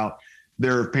dads about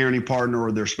their parenting partner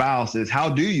or their spouse, is how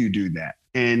do you do that?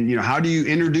 And, how do you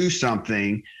introduce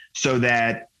something so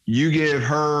that you give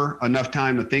her enough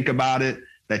time to think about it,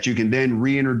 that you can then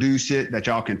reintroduce it, that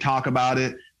y'all can talk about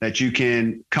it, that you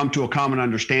can come to a common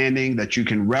understanding, that you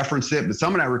can reference it. But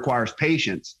some of that requires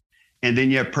patience. And then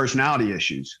you have personality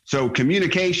issues. So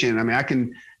communication, I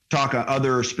can talk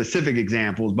other specific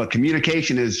examples, but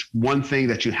communication is one thing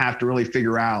that you have to really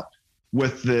figure out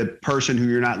with the person who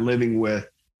you're not living with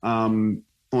on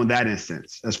that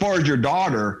instance. As far as your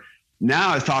daughter,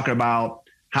 now it's talking about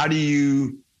how do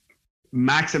you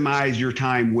maximize your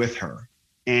time with her?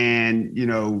 And,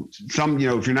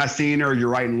 if you're not seeing her, you're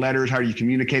writing letters, how are you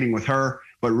communicating with her?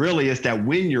 But really it's that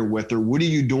when you're with her, what are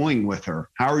you doing with her?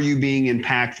 How are you being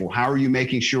impactful? How are you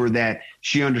making sure that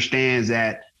she understands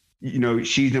that,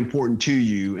 she's important to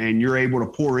you and you're able to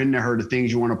pour into her the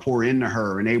things you want to pour into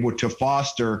her, and able to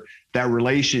foster that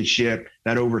relationship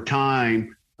that over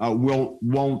time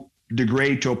won't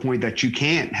degrade to a point that you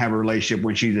can't have a relationship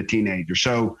when she's a teenager.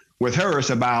 So with her, it's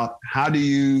about how do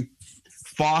you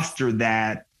foster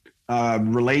that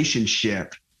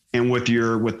relationship, and with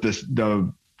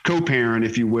the co-parent,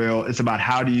 if you will, it's about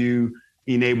how do you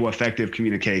enable effective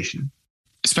communication,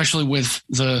 especially with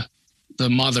the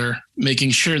mother,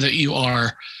 making sure that you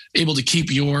are able to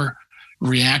keep your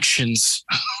reactions.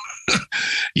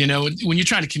 When you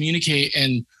try to communicate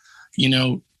and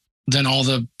then all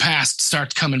the past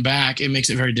starts coming back, it makes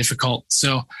it very difficult.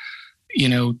 So you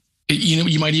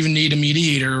might even need a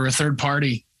mediator or a third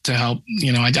party to help,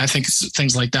 I think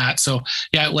things like that. So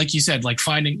yeah, like you said, like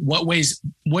finding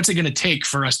what's it going to take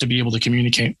for us to be able to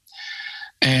communicate?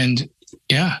 And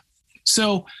yeah,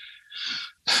 so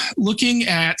looking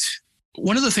at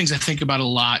one of the things I think about a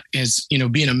lot is,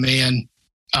 being a man,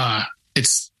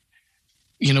 it's,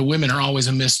 women are always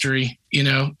a mystery,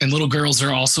 and little girls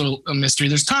are also a mystery.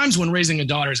 There's times when raising a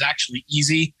daughter is actually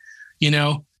easy,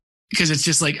 because it's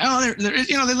just like, oh, they're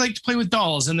they like to play with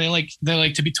dolls and they like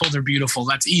to be told they're beautiful.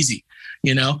 That's easy,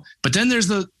 but then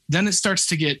then it starts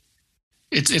to get,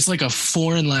 it's like a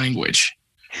foreign language,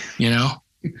 and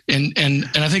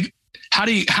I think, how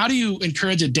do you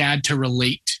encourage a dad to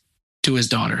relate to his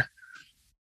daughter?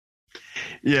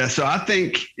 Yeah. So I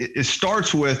think it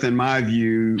starts with, in my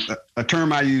view, a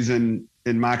term I use in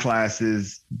my class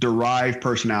is derived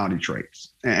personality traits.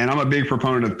 And I'm a big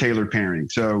proponent of tailored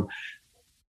parenting. So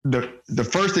the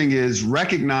first thing is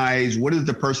recognize what is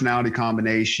the personality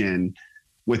combination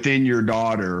within your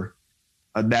daughter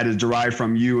that is derived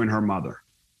from you and her mother.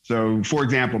 So for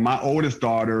example, my oldest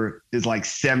daughter is like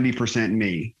 70%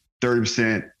 me,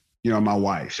 30%, my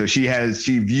wife. So she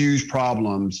views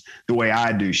problems the way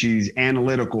I do. She's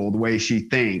analytical, the way she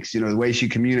thinks, the way she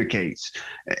communicates,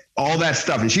 all that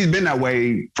stuff. And she's been that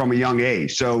way from a young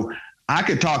age. So I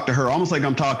could talk to her almost like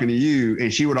I'm talking to you,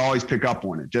 and she would always pick up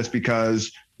on it just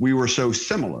because we were so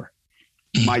similar.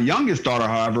 My youngest daughter,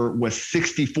 however, was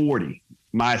 60-40,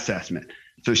 my assessment.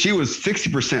 So she was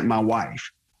 60% my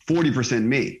wife, 40%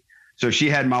 me. So she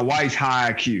had my wife's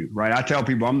high IQ, right? I tell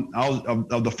people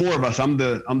of the four of us, I'm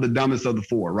the dumbest of the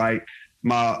four, right?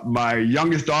 my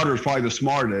youngest daughter is probably the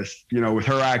smartest, with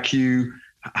her IQ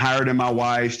higher than my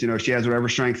wife's. She has whatever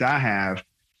strengths I have.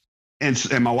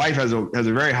 And my wife has a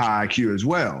very high IQ as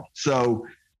well. So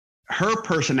her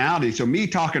personality, so me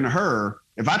talking to her,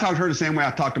 if I talked to her the same way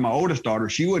I talked to my oldest daughter,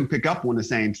 she wouldn't pick up on the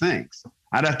same things.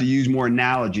 I'd have to use more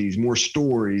analogies, more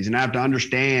stories, and I have to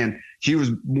understand she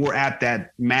was more apt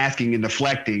at masking and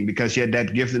deflecting because she had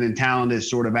that gifted and talented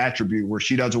sort of attribute where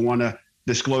she doesn't want to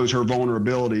disclose her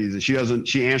vulnerabilities, and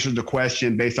she answers the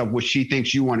question based off what she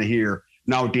thinks you want to hear,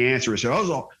 not what the answer is. So it was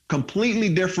a completely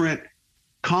different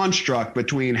construct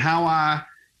between how I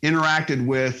interacted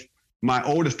with my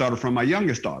oldest daughter from my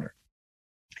youngest daughter.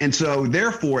 And so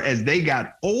therefore, as they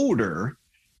got older,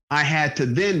 I had to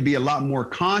then be a lot more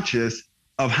conscious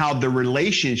of how the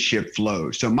relationship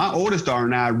flows. So my oldest daughter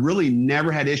and I really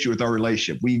never had issue with our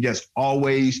relationship. We just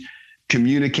always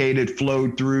communicated,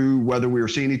 flowed through, whether we were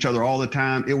seeing each other all the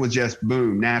time. It was just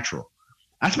boom, natural.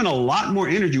 I spent a lot more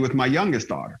energy with my youngest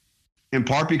daughter, in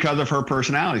part because of her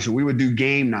personality. So we would do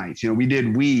game nights. We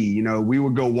did we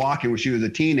would go walking when she was a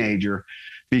teenager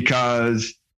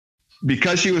because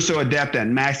she was so adept at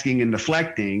masking and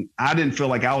deflecting. I didn't feel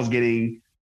like I was getting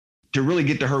to really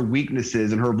get to her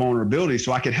weaknesses and her vulnerabilities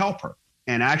so I could help her.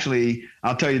 And actually,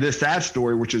 I'll tell you this sad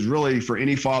story, which is really for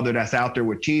any father that's out there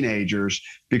with teenagers,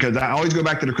 because I always go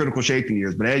back to the critical shaping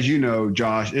years. But as you know,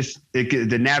 Josh,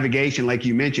 the navigation, like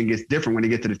you mentioned, gets different when you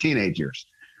get to the teenage years.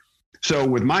 So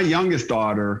with my youngest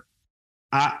daughter,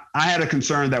 I had a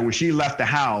concern that when she left the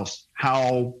house,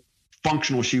 how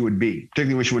functional she would be,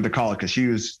 particularly when she went to college, because she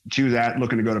was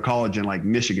looking to go to college in like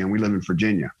Michigan. We live in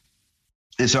Virginia.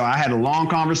 And so I had a long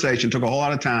conversation, took a whole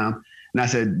lot of time. And I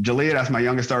said, Jalea, that's my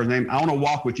youngest daughter's name. I want to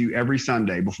walk with you every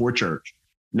Sunday before church.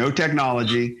 No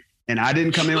technology. And I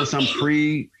didn't come in with some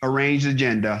pre-arranged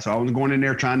agenda. So I wasn't going in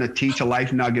there trying to teach a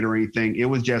life nugget or anything. It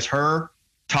was just her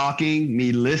talking,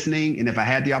 me listening. And if I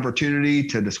had the opportunity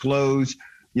to disclose,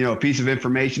 a piece of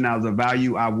information that was of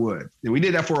value, I would. And we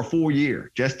did that for a full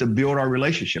year just to build our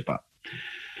relationship up.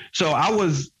 So I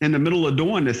was in the middle of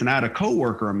doing this, and I had a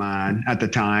coworker of mine at the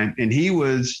time, and he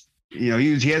was, he had a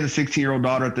 16-year-old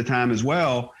daughter at the time as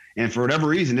well. And for whatever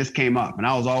reason, this came up, and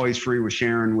I was always free with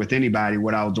sharing with anybody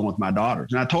what I was doing with my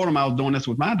daughters. And I told him I was doing this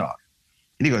with my daughter.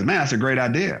 And he goes, man, that's a great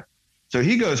idea. So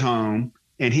he goes home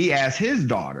and he asks his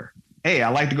daughter, hey, I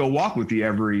like to go walk with you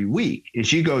every week. And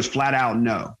she goes flat out,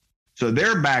 no. So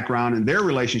their background and their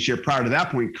relationship prior to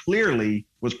that point clearly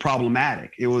was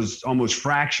problematic. It was almost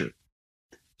fractured.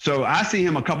 So I see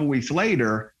him a couple weeks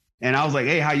later, and I was like,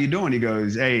 hey, how you doing? He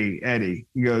goes, hey, Eddie.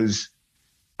 He goes,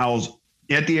 I was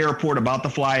at the airport about to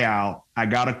fly out. I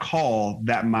got a call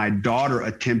that my daughter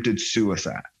attempted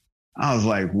suicide. I was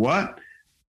like, what?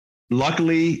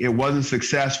 Luckily, it wasn't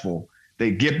successful.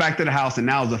 They get back to the house, and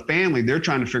now as a family, they're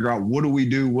trying to figure out, what do we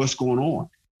do? What's going on?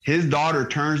 His daughter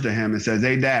turns to him and says,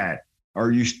 hey, Dad,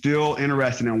 are you still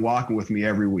interested in walking with me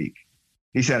every week?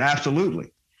 He said,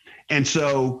 absolutely. And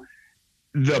so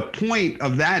the point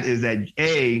of that is that,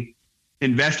 A,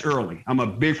 invest early. I'm a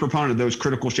big proponent of those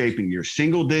critical shaping years,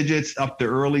 single digits up to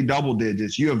early double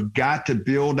digits. You have got to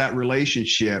build that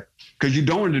relationship because you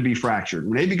don't want it to be fractured.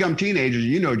 When they become teenagers,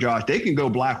 Josh, they can go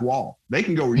black wall. They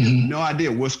can go where you have no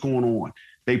idea what's going on.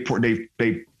 They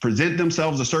present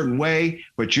themselves a certain way,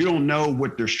 but you don't know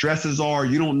what their stresses are.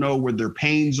 You don't know what their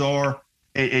pains are,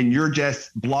 and you're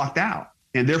just blocked out.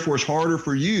 And therefore, it's harder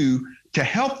for you to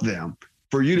help them,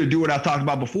 for you to do what I talked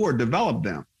about before, develop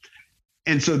them.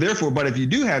 And so therefore, but if you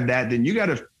do have that, then you got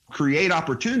to create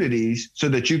opportunities so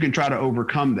that you can try to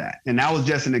overcome that. And that was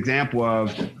just an example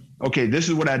of, okay, this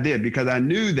is what I did, because I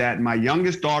knew that my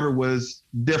youngest daughter was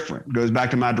different. It goes back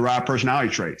to my derived personality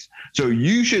traits. So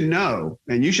you should know,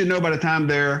 and you should know by the time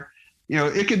they're,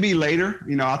 it could be later.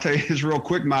 I'll tell you this real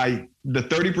quick. The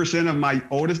 30% of my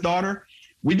oldest daughter,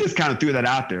 we just kind of threw that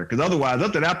out there, because otherwise,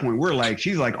 up to that point,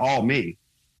 she's like all me.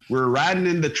 We're riding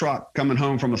in the truck coming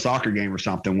home from a soccer game or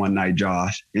something one night,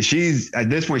 Josh. And at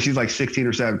this point, she's like 16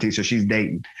 or 17, so she's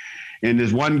dating. And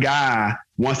this one guy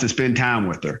wants to spend time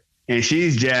with her. And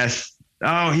she's just,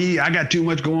 I got too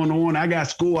much going on. I got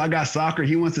school, I got soccer.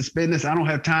 He wants to spend this. I don't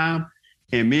have time.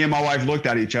 And me and my wife looked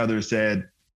at each other and said,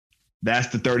 that's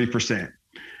the 30%.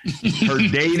 Her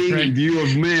dating and view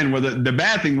of men. Well, the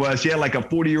bad thing was she had like a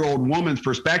 40-year-old woman's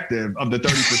perspective of the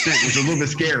 30%, which is a little bit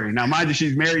scary. Now, mind you,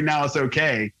 she's married now. It's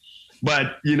okay.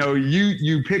 But,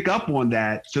 you pick up on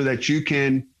that so that you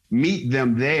can meet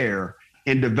them there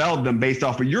and develop them based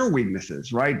off of your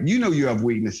weaknesses, right? You have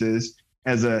weaknesses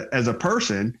as a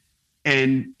person.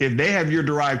 And if they have your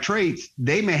derived traits,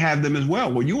 they may have them as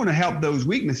well. Well, you want to help those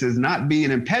weaknesses not be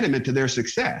an impediment to their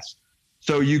success.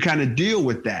 So you kind of deal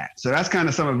with that. So that's kind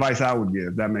of some advice I would give.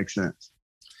 If that makes sense.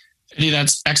 Eddie,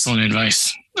 that's excellent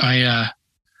advice.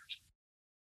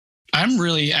 I'm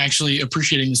really actually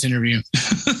appreciating this interview.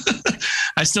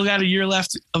 I still got a year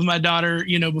left of my daughter,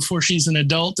 before she's an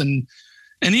adult, and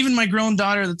even my grown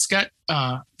daughter that's got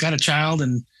a child,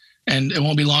 and it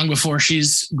won't be long before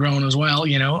she's grown as well.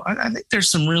 I think there's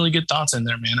some really good thoughts in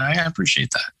there, man. I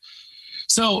appreciate that.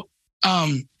 So,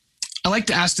 I like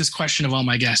to ask this question of all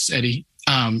my guests, Eddie.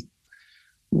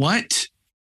 What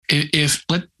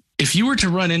if you were to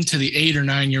run into the 8 or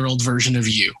 9-year-old version of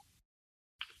you,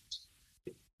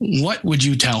 what would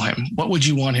you tell him? What would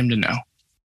you want him to know?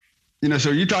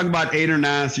 So you talk about 8 or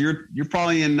 9. So you're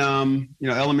probably in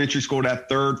elementary school, that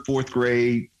 3rd, 4th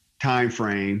grade time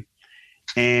frame.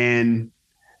 And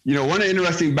one of the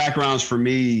interesting backgrounds for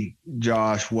me,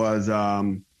 Josh, was I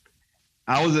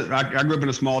grew up in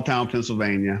a small town,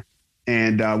 Pennsylvania,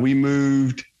 and we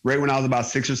moved right when I was about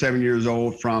 6 or 7 years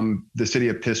old from the city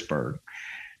of Pittsburgh.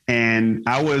 And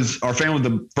our family was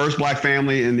the first Black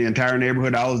family in the entire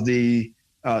neighborhood. I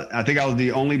think I was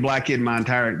the only Black kid in my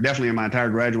entire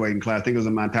graduating class. I think it was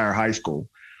in my entire high school.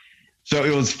 So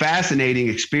it was fascinating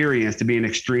experience to be an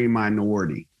extreme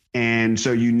minority. And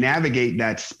so you navigate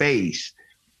that space.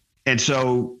 And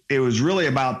so it was really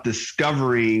about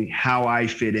discovering how I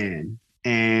fit in.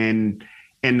 And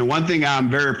the one thing I'm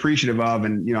very appreciative of,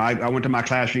 and, I went to my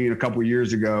class reunion a couple of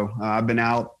years ago. I've been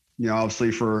out,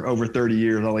 obviously for over 30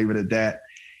 years, I'll leave it at that.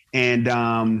 And,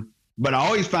 but I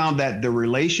always found that the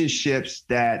relationships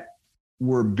that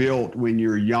were built when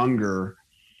you're younger,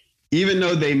 even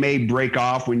though they may break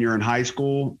off when you're in high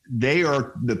school, they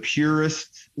are the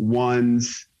purest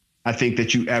ones I think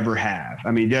that you ever have.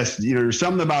 I mean, just, there's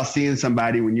something about seeing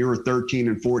somebody when you were 13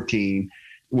 and 14,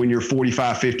 when you're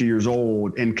 45, 50 years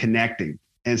old, and connecting.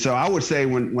 And so I would say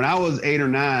when I was 8 or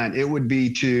 9, it would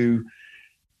be to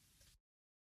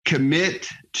commit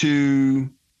to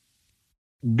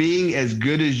being as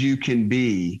good as you can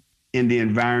be in the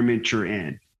environment you're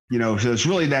in. So it's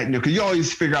really that, because you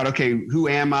always figure out, okay, who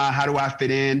am I? How do I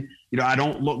fit in? I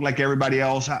don't look like everybody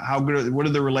else. What are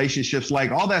the relationships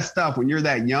like? All that stuff, when you're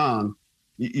that young,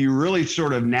 you're really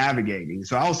sort of navigating.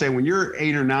 So I would say when you're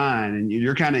 8 or 9 and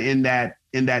you're kind of in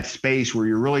that space where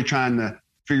you're really trying to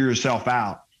figure yourself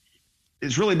out,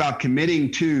 it's really about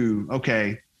committing to,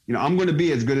 okay, I'm going to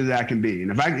be as good as I can be.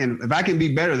 And if I can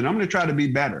be better, then I'm going to try to be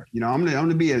better. I'm going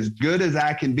to be as good as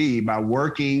I can be by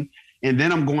working. And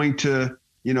then I'm going to,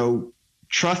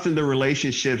 trust in the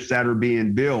relationships that are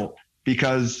being built,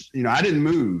 because, I didn't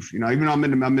move, even though I'm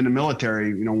in the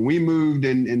military, when we moved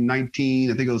in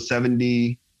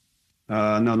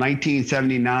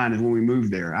 1979 is when we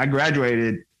moved there. I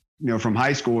graduated, from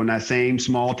high school in that same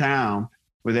small town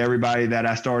with everybody that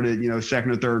I started, 2nd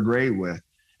or 3rd grade with.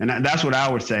 And that's what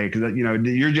I would say,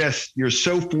 because, you're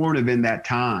so formative in that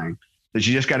time that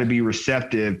you just got to be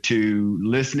receptive to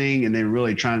listening and then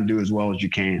really trying to do as well as you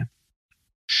can.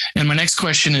 And my next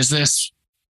question is this: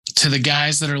 to the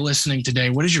guys that are listening today,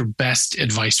 what is your best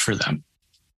advice for them?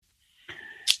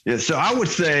 Yeah, so I would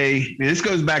say, and this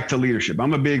goes back to leadership.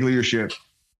 I'm a big leadership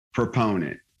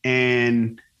proponent.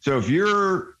 And so if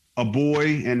you're a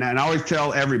boy, and I always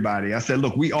tell everybody, I said,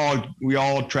 look, we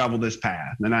all travel this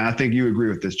path. And I think you agree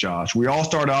with this, Josh. We all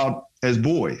start out as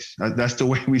boys. That's the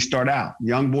way we start out.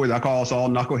 Young boys. I call us all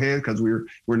knuckleheads because we're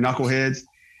knuckleheads.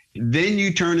 Then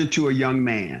you turn into a young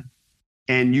man,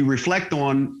 and you reflect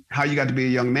on how you got to be a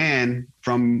young man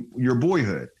from your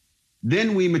boyhood.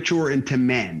 Then we mature into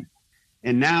men.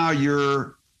 And now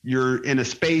you're in a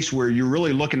space where you're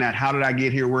really looking at, how did I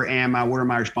get here? Where am I? What are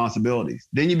my responsibilities?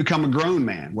 Then you become a grown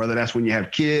man, whether that's when you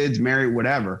have kids, married,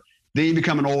 whatever. Then you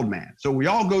become an old man. So we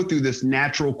all go through this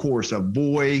natural course of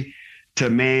boy to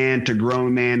man to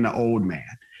grown man to old man.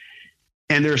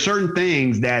 And there are certain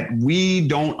things that we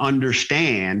don't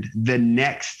understand the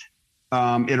next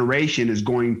iteration is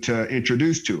going to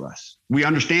introduce to us. We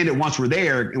understand it once we're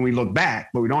there and we look back,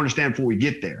 but we don't understand before we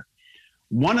get there.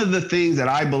 One of the things that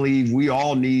I believe we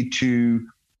all need to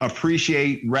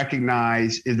appreciate,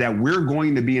 recognize, is that we're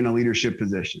going to be in a leadership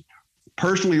position,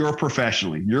 personally or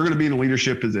professionally. You're going to be in a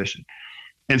leadership position.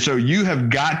 And so you have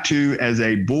got to, as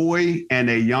a boy and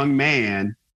a young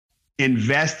man,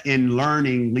 invest in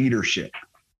learning leadership.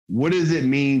 What does it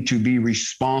mean to be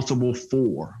responsible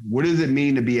for? What does it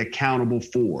mean to be accountable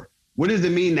for? What does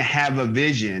it mean to have a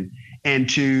vision and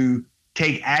to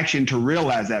take action to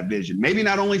realize that vision? Maybe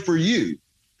not only for you,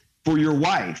 for your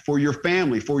wife, for your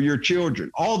family, for your children.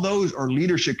 All those are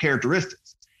leadership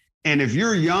characteristics. And if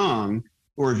you're young,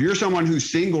 or if you're someone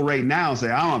who's single right now, say,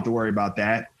 I don't have to worry about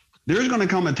that. There's going to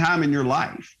come a time in your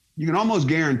life, you can almost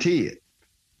guarantee it,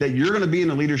 that you're going to be in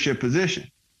a leadership position.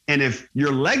 And if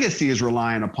your legacy is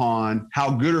relying upon how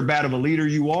good or bad of a leader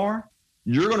you are,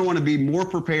 you're going to want to be more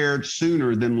prepared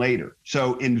sooner than later.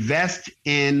 So invest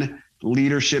in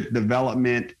leadership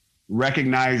development,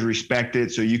 recognize, respect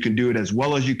it, so you can do it as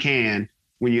well as you can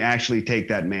when you actually take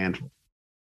that mantle.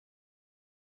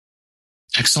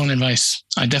 Excellent advice.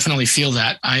 I definitely feel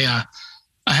that. I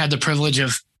had the privilege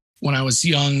of, when I was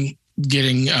young,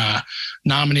 getting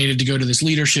nominated to go to this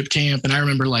leadership camp. And I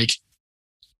remember like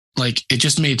it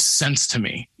just made sense to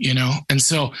me, you know? And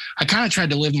so I kind of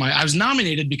tried to live I was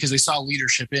nominated because they saw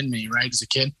leadership in me, right, as a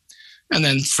kid. And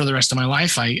then for the rest of my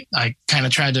life, I kind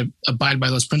of tried to abide by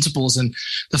those principles. And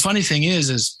the funny thing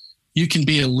is you can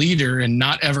be a leader and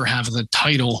not ever have the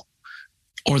title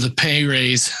or the pay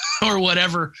raise or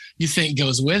whatever you think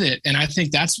goes with it. And I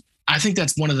think that's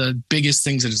one of the biggest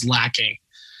things that is lacking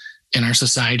in our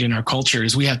society and our culture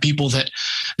is we have people that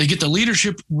they get the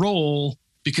leadership role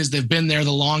because they've been there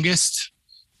the longest,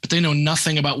 but they know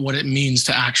nothing about what it means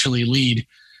to actually lead.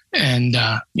 And,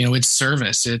 it's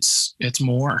service. It's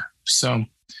more. So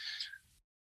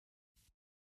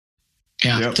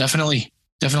yeah, yep. Definitely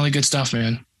good stuff,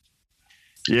 man.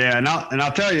 Yeah. And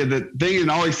I'll tell you the thing,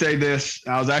 and I always say this,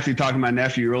 I was actually talking to my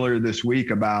nephew earlier this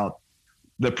week about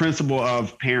the principle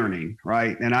of parenting.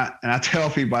 Right. And I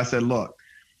tell people, I said, look,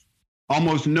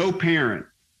 almost no parent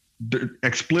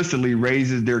explicitly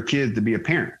raises their kids to be a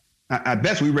parent. At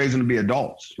best, we raise them to be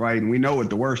adults, right? And we know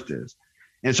what the worst is.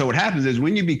 And so what happens is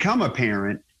when you become a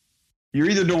parent, you're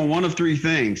either doing one of three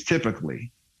things,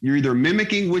 typically. You're either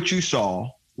mimicking what you saw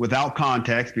without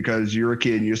context because you're a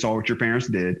kid and you saw what your parents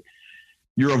did.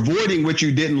 You're avoiding what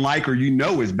you didn't like or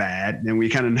is bad, and we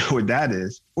kind of know what that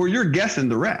is, or you're guessing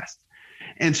the rest.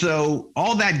 And so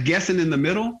all that guessing in the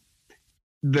middle,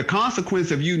 the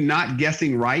consequence of you not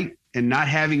guessing right and not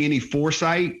having any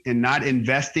foresight and not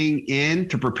investing in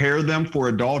to prepare them for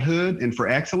adulthood and for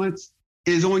excellence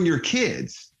is on your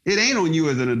kids. It ain't on you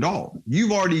as an adult.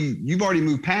 You've already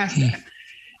moved past that.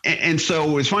 And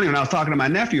so it's funny when I was talking to my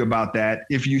nephew about that,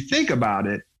 if you think about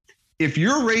it, if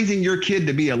you're raising your kid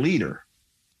to be a leader,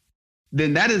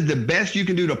 then that is the best you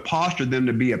can do to posture them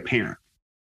to be a parent.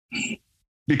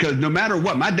 Because no matter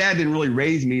what, my dad didn't really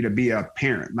raise me to be a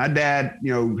parent. My dad,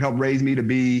 helped raise me to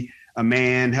be a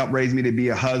man, helped raise me to be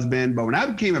a husband. But when I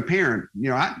became a parent,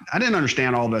 I didn't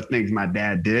understand all the things my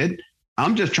dad did.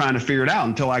 I'm just trying to figure it out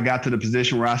until I got to the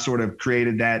position where I sort of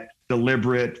created that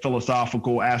deliberate,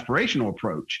 philosophical, aspirational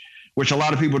approach, which a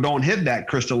lot of people don't hit that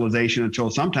crystallization until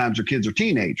sometimes their kids are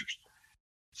teenagers.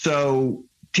 So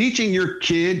teaching your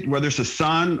kid, whether it's a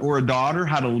son or a daughter,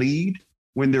 how to lead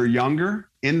when they're younger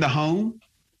in the home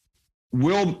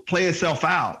will play itself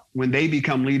out when they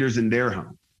become leaders in their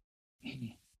home.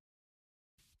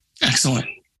 Excellent.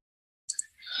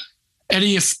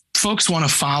 Eddie, if folks want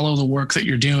to follow the work that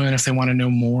you're doing, if they want to know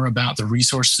more about the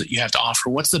resources that you have to offer,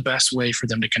 what's the best way for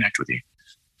them to connect with you?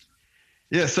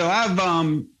 Yeah, so I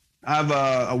have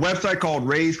a website called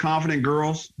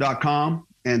raiseconfidentgirls.com,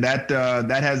 and that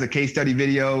has a case study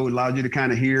video. It allows you to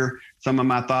kind of hear some of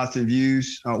my thoughts and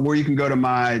views. Or you can go to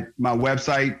my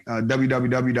website,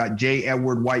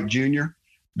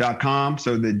 www.jedwardwhitejr.com.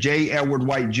 So the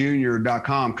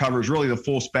jedwardwhitejr.com covers really the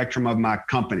full spectrum of my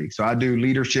company. So I do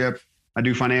leadership, I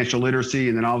do financial literacy,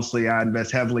 and then obviously I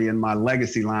invest heavily in my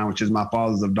legacy line, which is my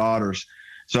Fathers of Daughters.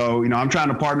 So, I'm trying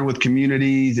to partner with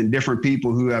communities and different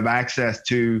people who have access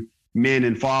to men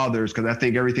and fathers, because I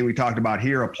think everything we talked about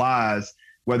here applies,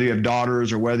 whether you have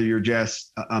daughters or whether you're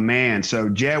just a man. So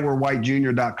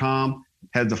jedwardwhitejr.com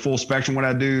has the full spectrum of what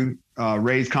I do.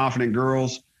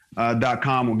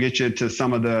 raiseconfidentgirls.com will get you to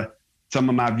some of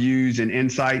my views and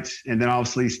insights. And then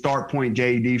obviously StartPoint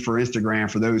JD for Instagram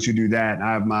for those who do that.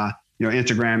 I have my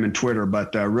Instagram and Twitter,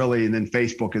 but really, and then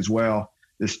Facebook as well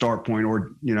is StartPoint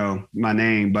or, my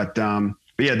name. But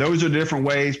yeah, those are different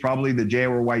ways. Probably the J.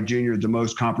 Edward White Jr. is the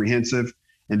most comprehensive.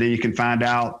 And then you can find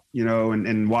out,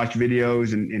 and watch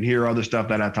videos and hear other stuff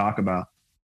that I talk about.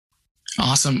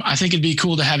 Awesome. I think it'd be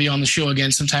cool to have you on the show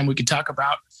again. Sometime we could talk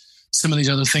about some of these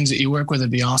other things that you work with.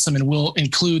 It'd be awesome. And we'll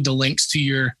include the links to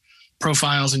your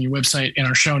profiles and your website in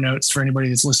our show notes for anybody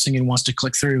that's listening and wants to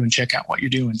click through and check out what you're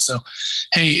doing. So,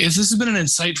 hey, this has been an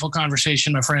insightful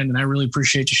conversation, my friend, and I really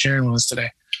appreciate you sharing with us today.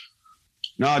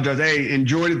 No, just, hey,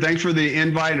 enjoyed it. Thanks for the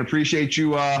invite and appreciate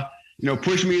you,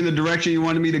 push me in the direction you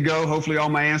wanted me to go. Hopefully all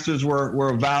my answers were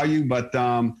of value, but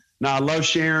I love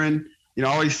sharing. I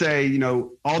always say,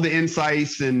 all the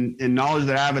insights and knowledge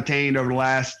that I've attained over the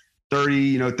last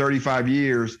 35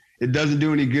 years, it doesn't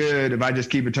do any good if I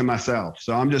just keep it to myself.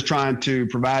 So I'm just trying to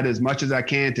provide as much as I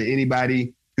can to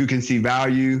anybody who can see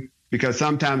value, because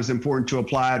sometimes it's important to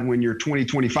apply it when you're 20,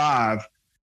 25,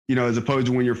 as opposed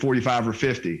to when you're 45 or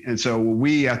 50. And so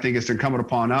I think it's incumbent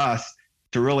upon us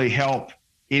to really help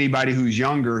anybody who's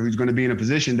younger, who's going to be in a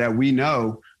position that we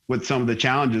know what some of the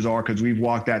challenges are because we've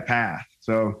walked that path.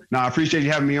 So I appreciate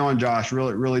you having me on, Josh.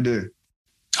 Really, really do.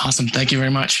 Awesome. Thank you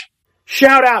very much.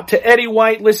 Shout out to Eddie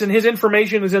White. Listen, his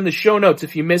information is in the show notes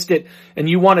if you missed it and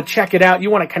you want to check it out. You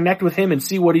want to connect with him and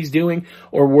see what he's doing,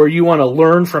 or where you want to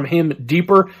learn from him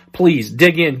deeper. Please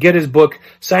dig in, get his book,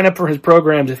 sign up for his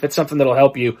programs if it's something that'll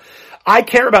help you. I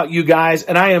care about you guys,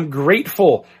 and I am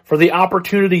grateful for the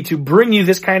opportunity to bring you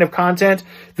this kind of content.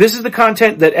 This is the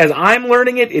content that as I'm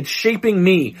learning it, it's shaping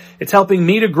me. It's helping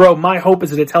me to grow. My hope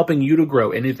is that it's helping you to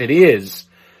grow. And if it is,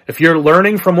 if you're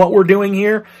learning from what we're doing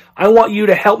here, I want you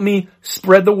to help me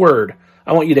spread the word.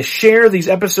 I want you to share these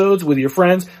episodes with your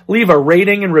friends. Leave a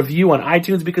rating and review on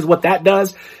iTunes, because what that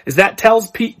does is that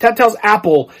tells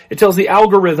Apple, it tells the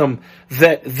algorithm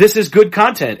that this is good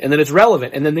content and that it's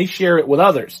relevant, and then they share it with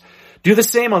others. Do the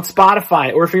same on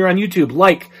Spotify, or if you're on YouTube,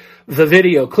 like the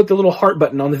video, click the little heart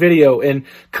button on the video and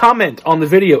comment on the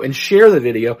video and share the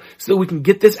video so that we can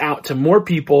get this out to more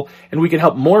people and we can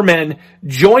help more men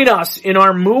join us in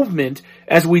our movement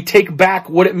as we take back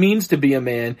what it means to be a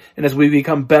man and as we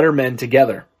become better men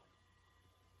together.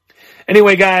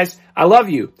 Anyway, guys, I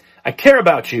love you. I care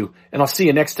about you, and I'll see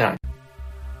you next time.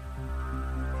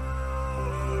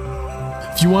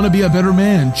 If you want to be a better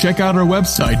man, check out our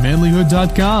website,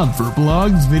 manlyhood.com, for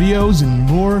blogs, videos, and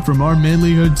more from our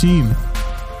Manlyhood team.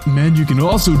 And you can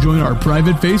also join our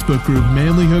private Facebook group,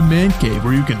 Manlyhood Man Cave,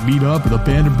 where you can meet up with a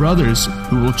band of brothers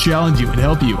who will challenge you and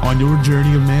help you on your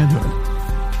journey of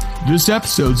manhood. This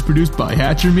episode is produced by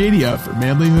Hatcher Media for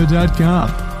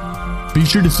manlyhood.com. Be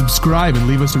sure to subscribe and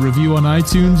leave us a review on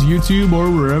iTunes, YouTube,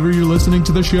 or wherever you're listening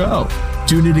to the show.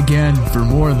 Tune in again for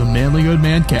more of the Manlyhood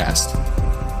Mancast.